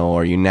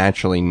 or you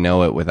naturally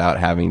know it without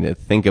having to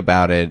think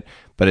about it.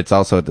 But it's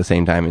also at the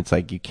same time, it's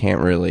like you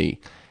can't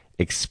really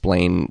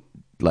explain.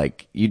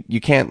 Like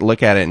you can't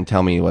look at it and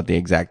tell me what the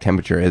exact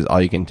temperature is.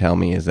 All you can tell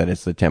me is that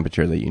it's the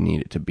temperature that you need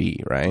it to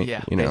be, right?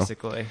 Yeah,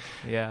 basically.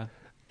 Yeah.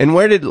 And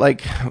where did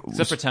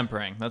except for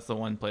tempering, that's the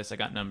one place I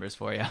got numbers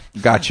for you.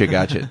 Gotcha.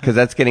 Because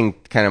that's getting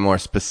kind of more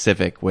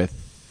specific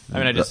with.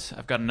 I mean,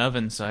 I've got an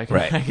oven, so I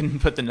can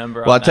put the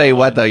number. Well, I'll tell you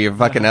what, though, your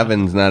fucking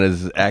oven's not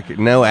as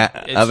accurate. No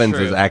oven's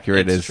as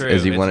accurate as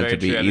you want it to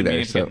be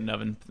either. So an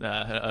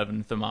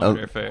oven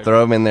thermometer for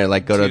throw them in there,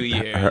 like go to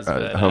years,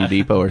 Home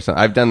Depot or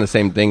something. I've done the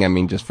same thing. I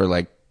mean, just for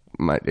like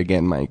my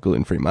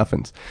gluten-free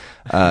muffins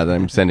that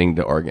I'm sending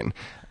to Oregon.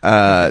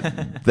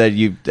 That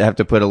you have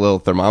to put a little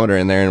thermometer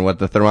in there, and what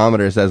the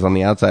thermometer says on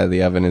the outside of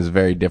the oven is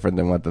very different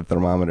than what the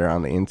thermometer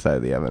on the inside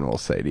of the oven will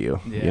say to you.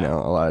 A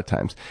lot of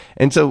times.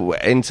 And so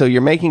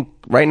you're making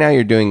right now.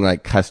 You're doing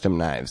like custom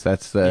knives.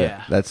 That's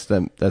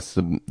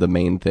the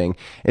main thing.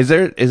 Is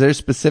there a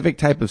specific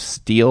type of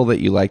steel that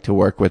you like to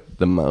work with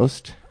the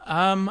most?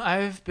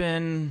 I've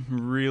been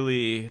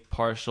really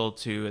partial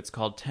to, it's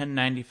called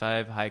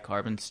 1095 high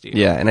carbon steel.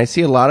 Yeah, and I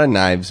see a lot of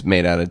knives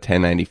made out of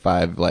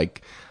 1095,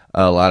 like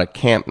a lot of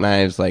camp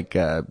knives, like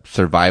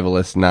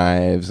survivalist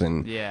knives,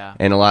 and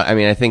a lot. I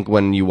mean, I think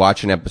when you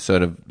watch an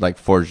episode of like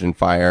Forged in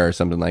Fire or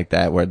something like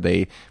that, where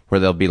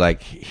they'll be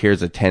like,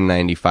 "Here's a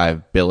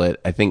 1095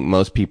 billet." I think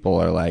most people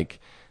are like,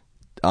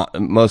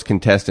 most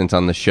contestants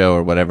on the show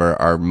or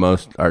whatever are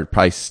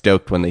probably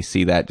stoked when they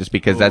see that, just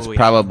because that's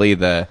probably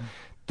the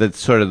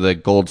sort of the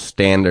gold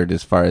standard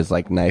as far as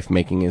like knife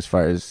making, as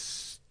far as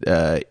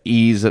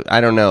ease.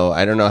 I don't know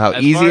how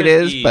easy it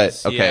is,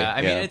 but okay. Yeah.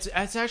 I mean,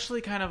 it's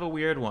actually kind of a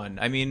weird one.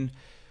 I mean,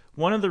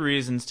 one of the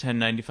reasons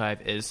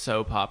 1095 is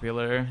so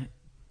popular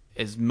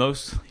is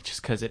mostly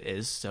just because it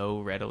is so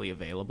readily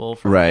available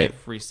from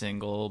every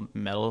single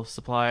metal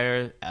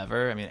supplier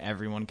ever. I mean,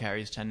 everyone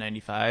carries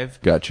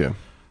 1095. Gotcha.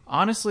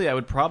 Honestly, I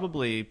would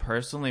probably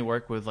personally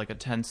work with like a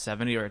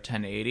 1070 or a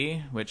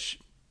 1080, which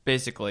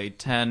basically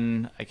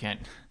 10, I can't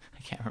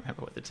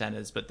remember what the 10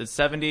 is, but the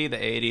 70, the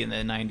 80, and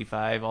the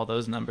 95, all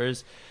those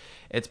numbers,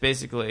 it's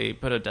basically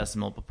put a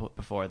decimal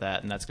before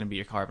that, and that's going to be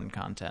your carbon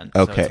content.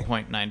 Okay. So it's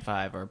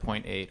 0.95 or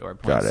 0.8 or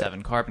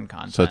 0.7 carbon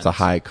content. So it's a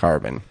high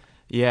carbon.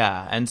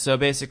 Yeah, and so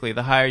basically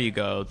the higher you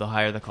go, the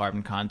higher the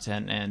carbon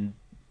content, and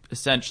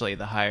essentially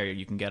the higher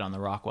you can get on the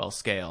Rockwell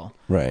scale.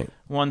 Right.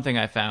 One thing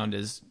I found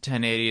is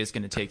 1080 is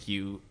going to take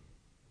you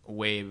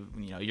way,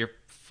 you're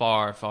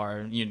far,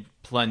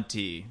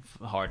 plenty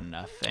hard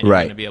enough, and you're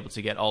going to be able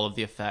to get all of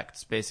the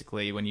effects.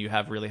 Basically, when you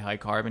have really high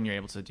carbon, you're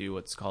able to do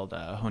what's called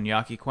a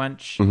Honyaki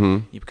quench.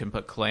 Mm-hmm. You can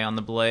put clay on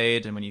the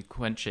blade, and when you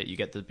quench it, you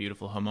get the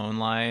beautiful Hamon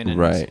line,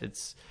 and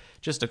it's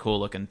just a cool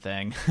looking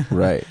thing.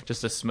 Right.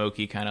 Just a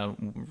smoky kind of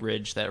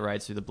ridge that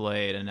rides through the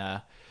blade,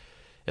 and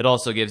it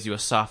also gives you a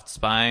soft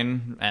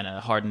spine and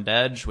a hardened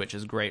edge, which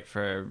is great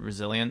for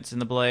resilience in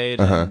the blade,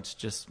 and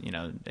just,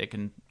 it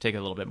can take a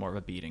little bit more of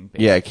a beating.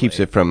 Basically. Yeah, it keeps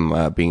it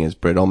from being as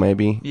brittle,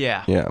 maybe.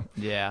 Yeah.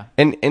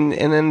 And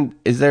then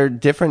is there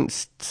different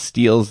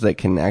steels that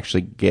can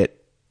actually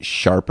get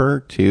sharper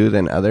too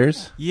than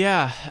others?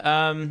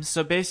 Yeah.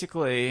 So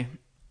basically,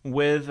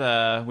 with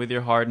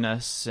your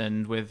hardness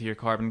and with your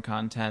carbon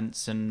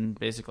contents, and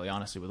basically,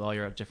 honestly, with all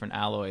your different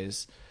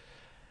alloys,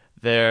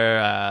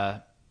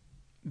 there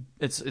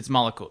it's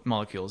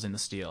molecules in the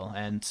steel,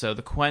 and so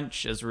the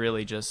quench is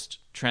really just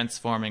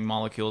transforming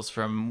molecules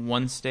from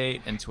one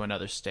state into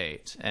another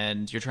state,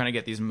 and you're trying to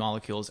get these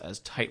molecules as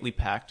tightly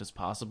packed as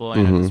possible.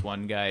 I know this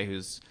one guy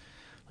who's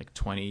like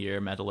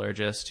 20-year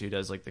metallurgist who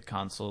does like the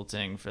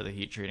consulting for the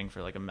heat treating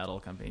for like a metal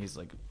company. He's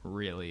like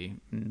really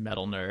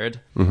metal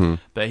nerd,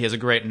 but he has a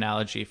great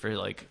analogy for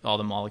like all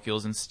the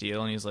molecules in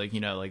steel. And he's like,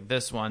 like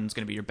this one's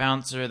going to be your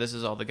bouncer. This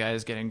is all the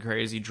guys getting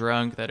crazy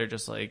drunk that are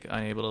just like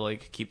unable to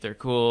like keep their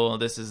cool.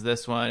 This is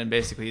this one. And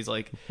basically he's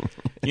like,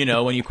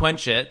 when you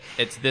quench it,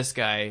 it's this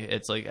guy.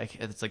 It's like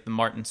the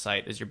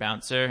Martensite is your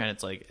bouncer. And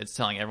it's like, it's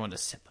telling everyone to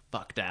sit the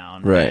fuck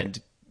down. Right. And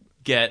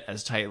get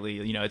as tightly,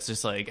 it's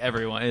just like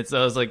everyone. I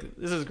was like,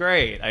 this is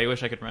great. I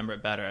wish I could remember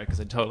it better because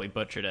I totally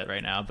butchered it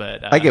right now.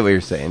 But I get what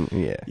you're saying.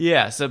 Yeah.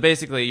 Yeah. So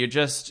basically,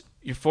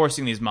 you're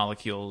forcing these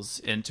molecules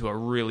into a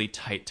really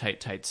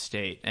tight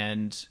state,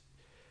 and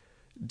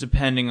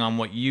depending on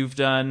what you've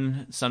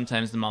done,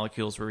 sometimes the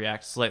molecules will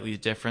react slightly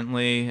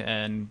differently,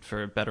 and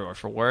for better or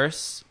for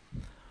worse.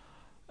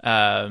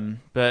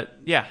 But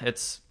yeah,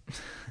 it's.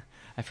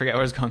 I forget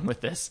where I was going with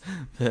this.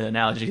 The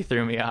analogy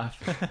threw me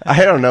off.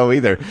 I don't know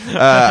either.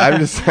 I'm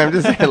just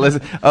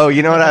listen. Oh,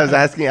 you know what I was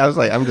asking? I was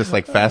like, I'm just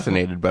like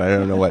fascinated, but I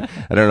don't know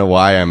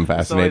why I'm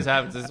fascinated. This always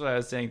happens. This is what I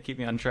was saying. Keep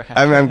me on track.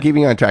 I'm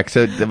keeping on track.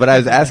 So what I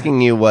was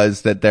asking you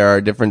was that there are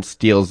different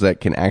steels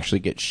that can actually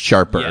get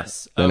sharper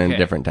than a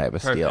different type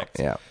of steel.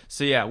 Yeah.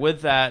 So yeah,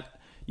 with that,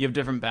 you have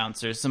different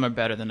bouncers. Some are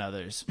better than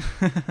others.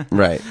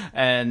 Right.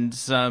 And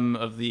some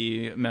of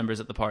the members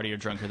at the party are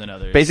drunker than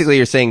others. Basically,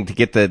 you're saying to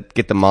get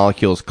the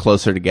molecules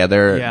closer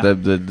together,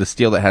 the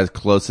steel that has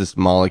closest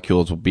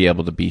molecules will be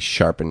able to be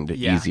sharpened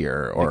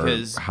easier or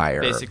because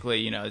higher. Basically,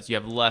 you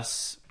have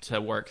less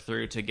to work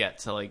through to get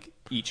to like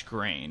each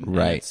grain.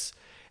 Right.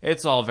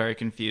 It's all very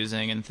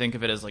confusing, and think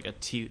of it as like a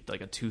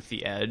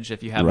toothy edge.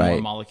 If you have more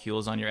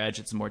molecules on your edge,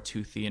 it's more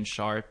toothy and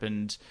sharp,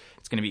 and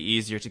it's going to be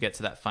easier to get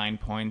to that fine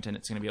point, and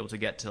it's going to be able to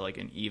get to like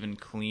an even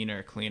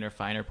cleaner,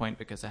 finer point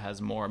because it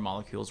has more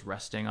molecules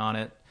resting on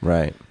it.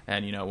 Right.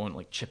 And it won't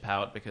like chip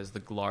out because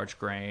the large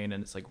grain,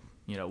 and it's like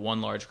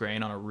one large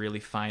grain on a really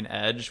fine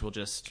edge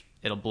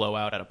it'll blow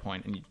out at a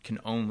point, and you can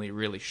only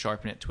really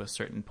sharpen it to a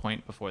certain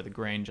point before the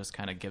grain just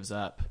kind of gives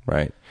up.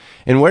 Right.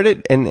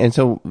 And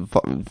so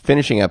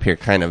finishing up here,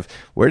 kind of,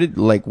 where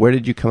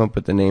did you come up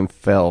with the name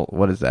Fell?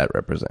 What does that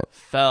represent?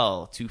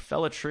 To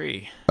fell a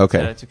tree.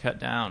 Okay. To cut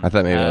down. I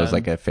thought maybe that was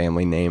like a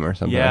family name or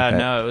something. Yeah, like that.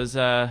 no, it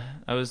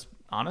was.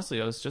 I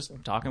was just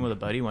talking with a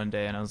buddy one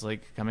day, and I was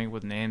like coming up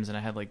with names, and I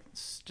had like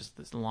just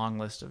this long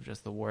list of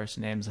just the worst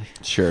names.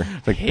 Sure,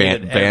 like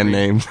band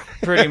names.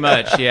 Pretty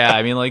much, yeah.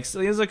 I mean, like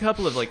there's a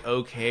couple of like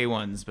okay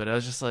ones, but I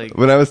was just like,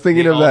 when I was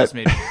thinking of that,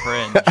 made me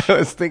cringe. I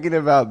was thinking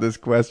about this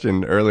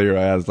question earlier.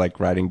 I was like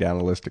writing down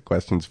a list of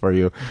questions for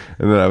you,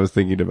 and then I was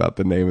thinking about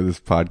the name of this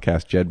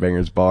podcast, Jed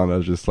Banger's Ball, and I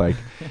was just like,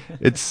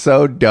 it's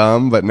so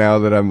dumb. But now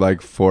that I'm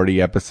like 40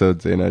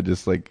 episodes in, I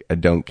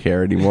don't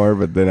care anymore.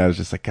 But then I was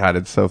just like, God,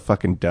 it's so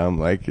fucking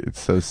dumb. Like, it's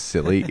so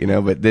silly,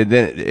 but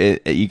then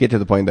you get to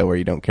the point though where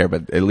you don't care,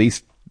 but at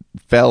least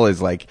Fell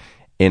is like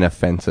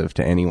inoffensive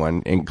to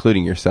anyone,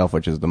 including yourself,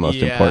 which is the most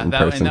important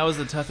person. And that was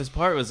the toughest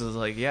part was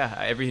like,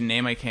 every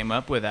name I came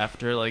up with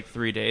after like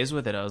 3 days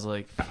with it, I was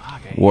like,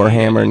 fuck.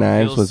 Warhammer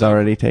Knives was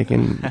already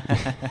taken.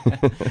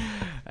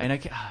 And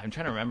I'm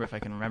trying to remember if I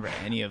can remember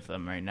any of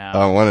them right now.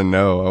 I want to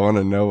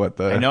know what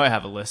the... I know I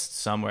have a list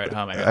somewhere at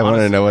home. I want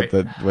to know what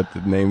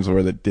the names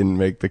were that didn't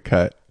make the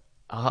cut.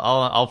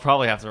 I'll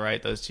probably have to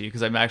write those to you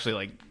because I'm actually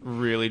like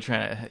really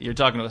trying to. You're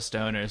talking to a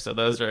stoner, so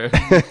those are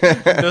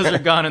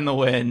gone in the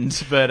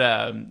wind.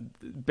 But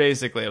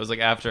basically, it was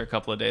like after a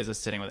couple of days of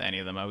sitting with any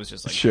of them, I was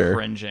just like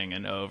cringing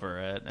and over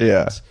it.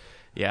 And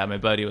yeah, my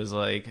buddy was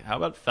like, "How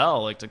about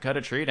Fell? Like to cut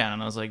a tree down?"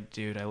 And I was like,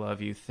 "Dude, I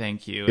love you,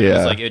 thank you." And it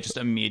was like it just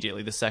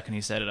immediately the second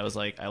he said it, I was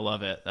like, "I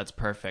love it. That's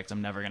perfect.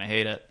 I'm never gonna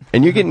hate it."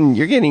 And you're getting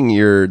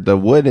the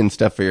wood and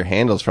stuff for your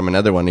handles from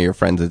another one of your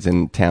friends that's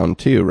in town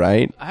too,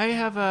 right? I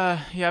have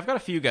I've got a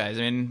few guys.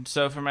 I mean,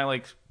 so for my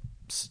like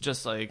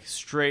just like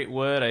straight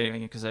wood, I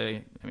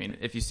mean,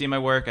 if you see my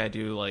work, I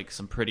do like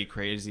some pretty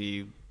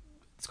crazy.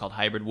 It's called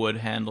hybrid wood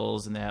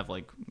handles, and they have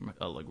like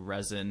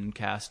resin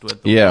cast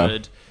with the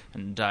wood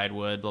and dyed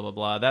wood, blah blah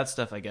blah. That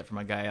stuff I get from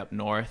a guy up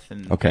north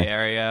in the Bay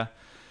Area,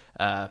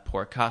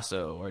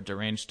 Porcasso or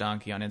Deranged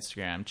Donkey on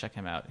Instagram. Check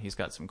him out; he's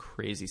got some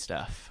crazy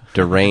stuff.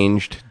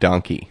 Deranged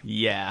Donkey.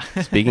 Yeah.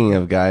 Speaking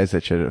of guys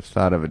that should have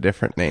thought of a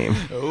different name.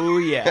 Oh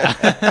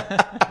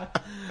yeah.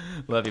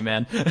 Love you,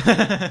 man.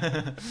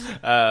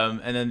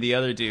 And then the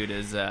other dude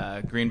is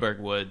Greenberg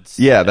Woods.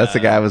 Yeah, that's the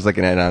guy I was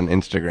looking at on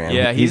Instagram.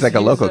 Yeah, he's like a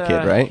local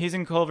kid, right? He's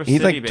in Culver City,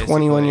 City, like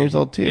 21 years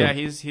old, too. Yeah,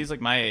 he's like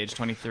my age,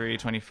 23,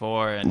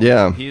 24.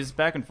 And he's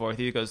back and forth.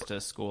 He goes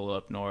to school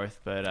up north,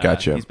 but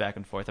he's back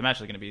and forth. I'm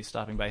actually going to be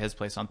stopping by his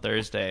place on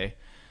Thursday,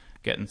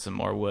 getting some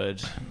more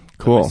wood.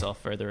 Cool. Put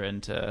myself further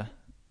into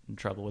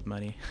trouble with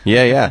money.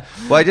 Yeah.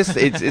 Well,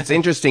 it's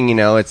interesting,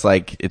 it's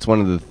like, it's one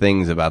of the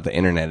things about the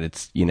internet.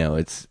 It's,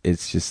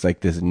 it's just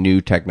like this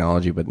new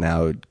technology, but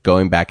now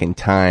going back in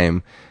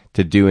time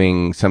to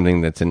doing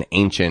something that's an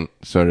ancient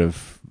sort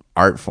of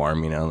art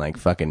form, like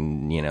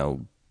fucking,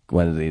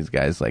 one of these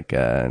guys like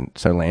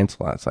Sir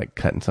Lancelot's like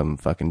cutting some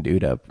fucking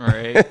dude up.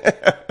 Right.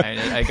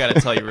 I got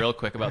to tell you real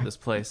quick about this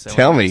place.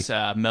 Tell me. It's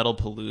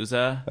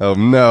Metalpalooza. Oh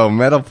no,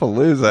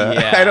 Metalpalooza!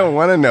 Yeah. I don't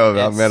want to know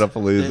about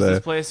Metalpalooza. There's this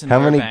place in How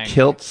many Burbank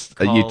kilts,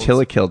 called-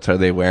 utility kilts, are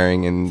they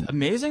wearing? And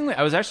Amazingly,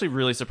 I was actually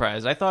really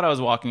surprised. I thought I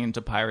was walking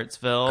into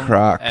Piratesville.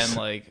 Crocs.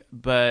 And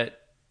but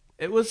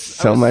it was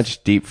so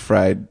much deep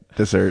fried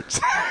desserts.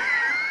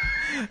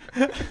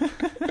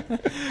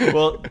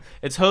 Well,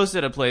 it's hosted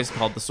at a place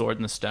called The Sword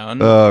and the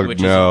Stone. Oh, which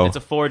no. It's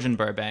a forge in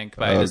Burbank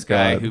by Oh, this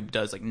guy God. who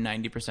does like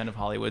 90% of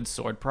Hollywood's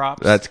sword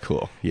props. That's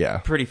cool. Yeah.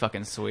 pretty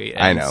fucking sweet.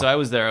 And I know. So I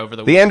was there over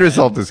the The weekend. end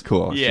result is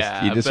cool. It's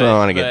Yeah, you just but- don't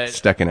want to get but-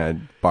 stuck in a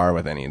bar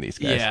with any of these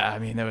guys. Yeah, I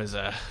mean, there was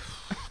a...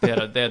 They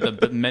had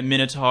the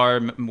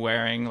Minotaur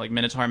wearing, like,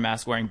 Minotaur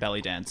mask wearing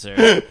belly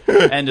dancer.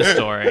 End of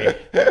story.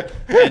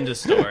 End of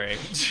story.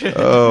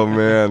 Oh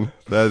man,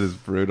 that is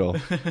brutal.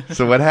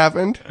 So what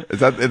happened? Is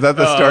that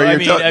the story I you're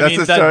mean, telling? That's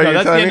the story you're that's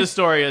the telling end me? of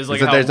story is like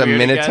Is that how there's a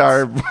weird it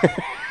minotaur? gets.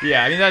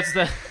 Yeah, I mean that's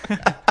the.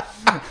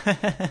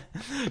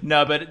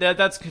 No, but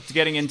that's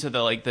getting into the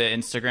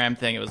Instagram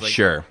thing. It was like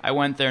Sure. I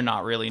went there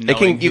not really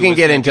knowing. You who can was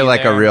get gonna into be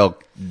like there. a real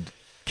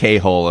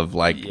K-hole of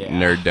like Yeah.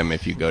 nerddom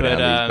if you go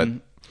down these.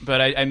 But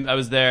I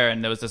was there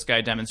and there was this guy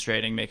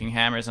demonstrating making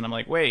hammers and I'm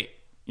like, wait,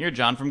 you're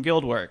John from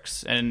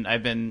Guildworks. And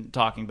I've been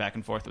talking back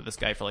and forth with this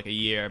guy for like a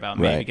year about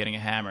maybe Right. getting a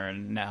hammer,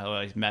 and now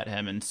I met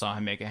him and saw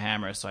him make a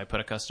hammer, so I put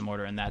a custom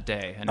order in that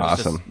day. And it was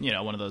Awesome.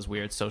 just, one of those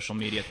weird social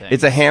media things.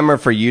 It's a hammer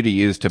for you to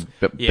use to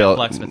build.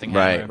 blacksmithing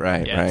hammer.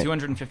 Right.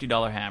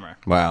 $250 hammer.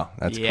 Wow,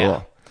 that's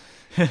Yeah.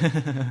 cool.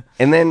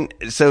 And then,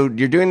 so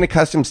you're doing the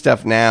custom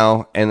stuff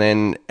now, and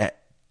then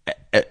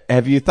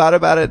have you thought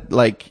about it?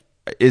 Like,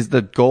 is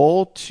the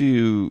goal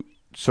to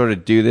sort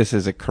of do this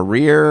as a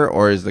career,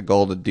 or is the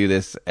goal to do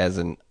this as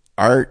an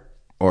art,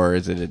 or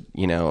is it,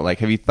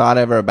 have you thought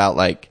ever about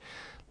like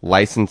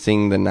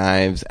licensing the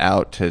knives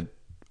out to,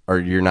 or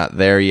you're not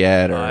there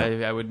yet? Or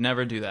I would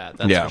never do that.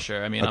 That's Yeah. for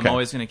sure. I mean, Okay. I'm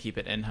always going to keep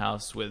it in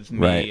house with me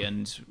Right.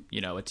 and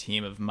a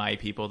team of my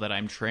people that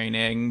I'm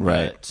training.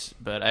 Right.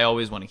 But I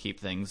always want to keep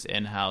things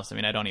in house. I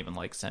mean, I don't even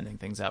like sending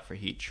things out for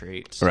heat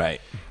treat. Right.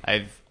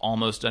 I've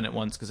almost done it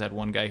once because I had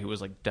one guy who was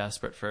like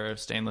desperate for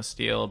stainless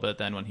steel, but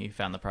then when he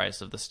found the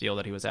price of the steel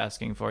that he was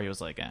asking for, he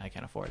was like, I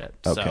can't afford it.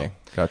 Okay, So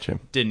gotcha.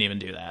 didn't even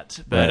do that.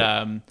 But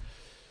Right.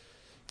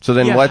 So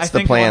then, yeah, what's I the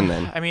think plan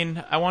then? I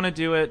mean, I want to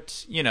do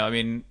it,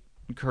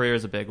 career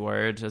is a big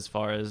word as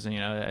far as,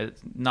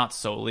 not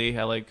solely.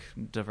 I like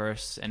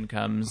diverse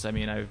incomes. I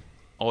mean, I've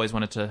always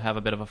wanted to have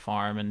a bit of a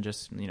farm and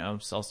just,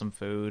 sell some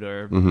food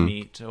or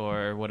meat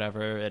or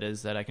whatever it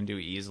is that I can do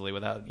easily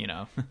without,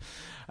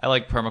 I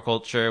like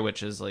permaculture,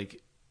 which is like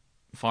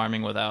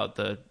farming without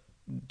the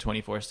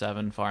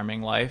 24/7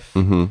 farming life.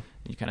 Mm-hmm.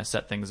 You kind of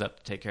set things up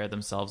to take care of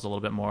themselves a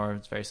little bit more.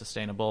 It's very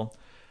sustainable.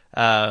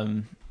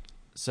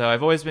 So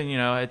I've always been,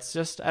 it's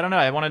just, I don't know.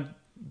 I want to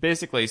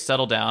basically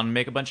settle down,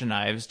 make a bunch of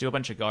knives, do a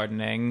bunch of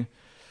gardening,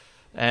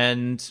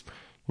 and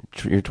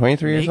You're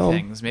 23 years make old?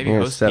 things, maybe You're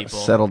gonna host people.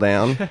 settle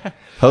down?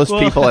 Host Well-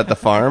 people at the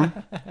farm?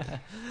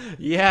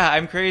 yeah,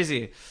 I'm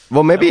crazy.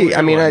 Well, maybe, I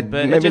I mean, would,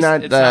 but maybe it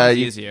not. just- it sounds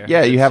easier.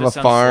 Yeah, It you have a just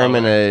sounds farm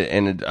slower.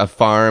 and a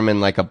farm and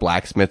like a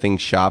blacksmithing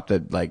shop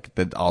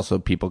that also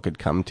people could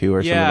come to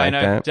or Yeah, something and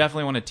like I that.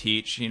 definitely want to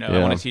teach. I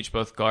Yeah. want to teach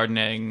both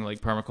gardening, like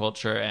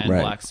permaculture, and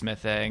Right.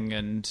 blacksmithing,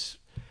 and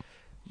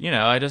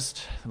I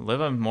just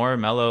live a more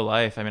mellow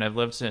life. I mean, I've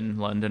lived in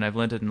London, I've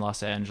lived in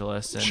Los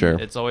Angeles, and Sure.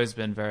 it's always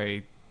been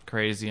very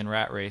crazy and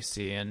rat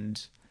racy, and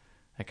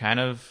I kind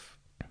of,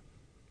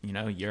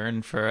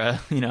 yearn for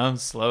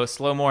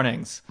slow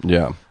mornings.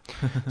 Yeah.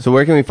 So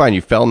where can we find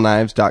you?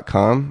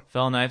 Fellknives.com?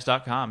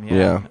 Fellknives.com,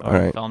 Yeah, or all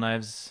right.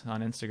 Fellknives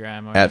on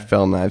Instagram, or, At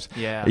Fell Knives.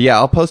 Yeah. Yeah,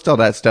 I'll post all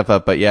that stuff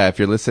up. But yeah, if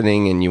you're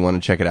listening and you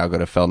want to check it out, go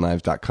to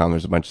fellknives.com.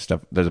 There's a bunch of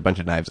stuff. There's a bunch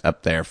of knives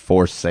up there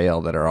for sale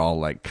that are all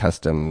like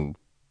custom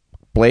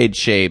blade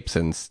shapes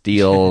and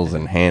steels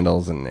and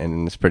handles,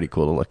 and it's pretty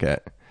cool to look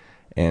at.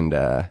 And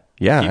yeah,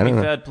 Keep I me don't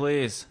know. fed,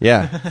 please.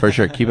 Yeah, for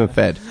sure. Keep them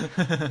fed.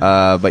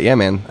 But yeah,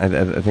 man, I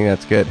think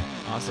that's good.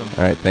 Awesome.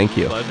 All right, thank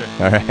you. Pleasure.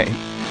 All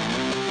right.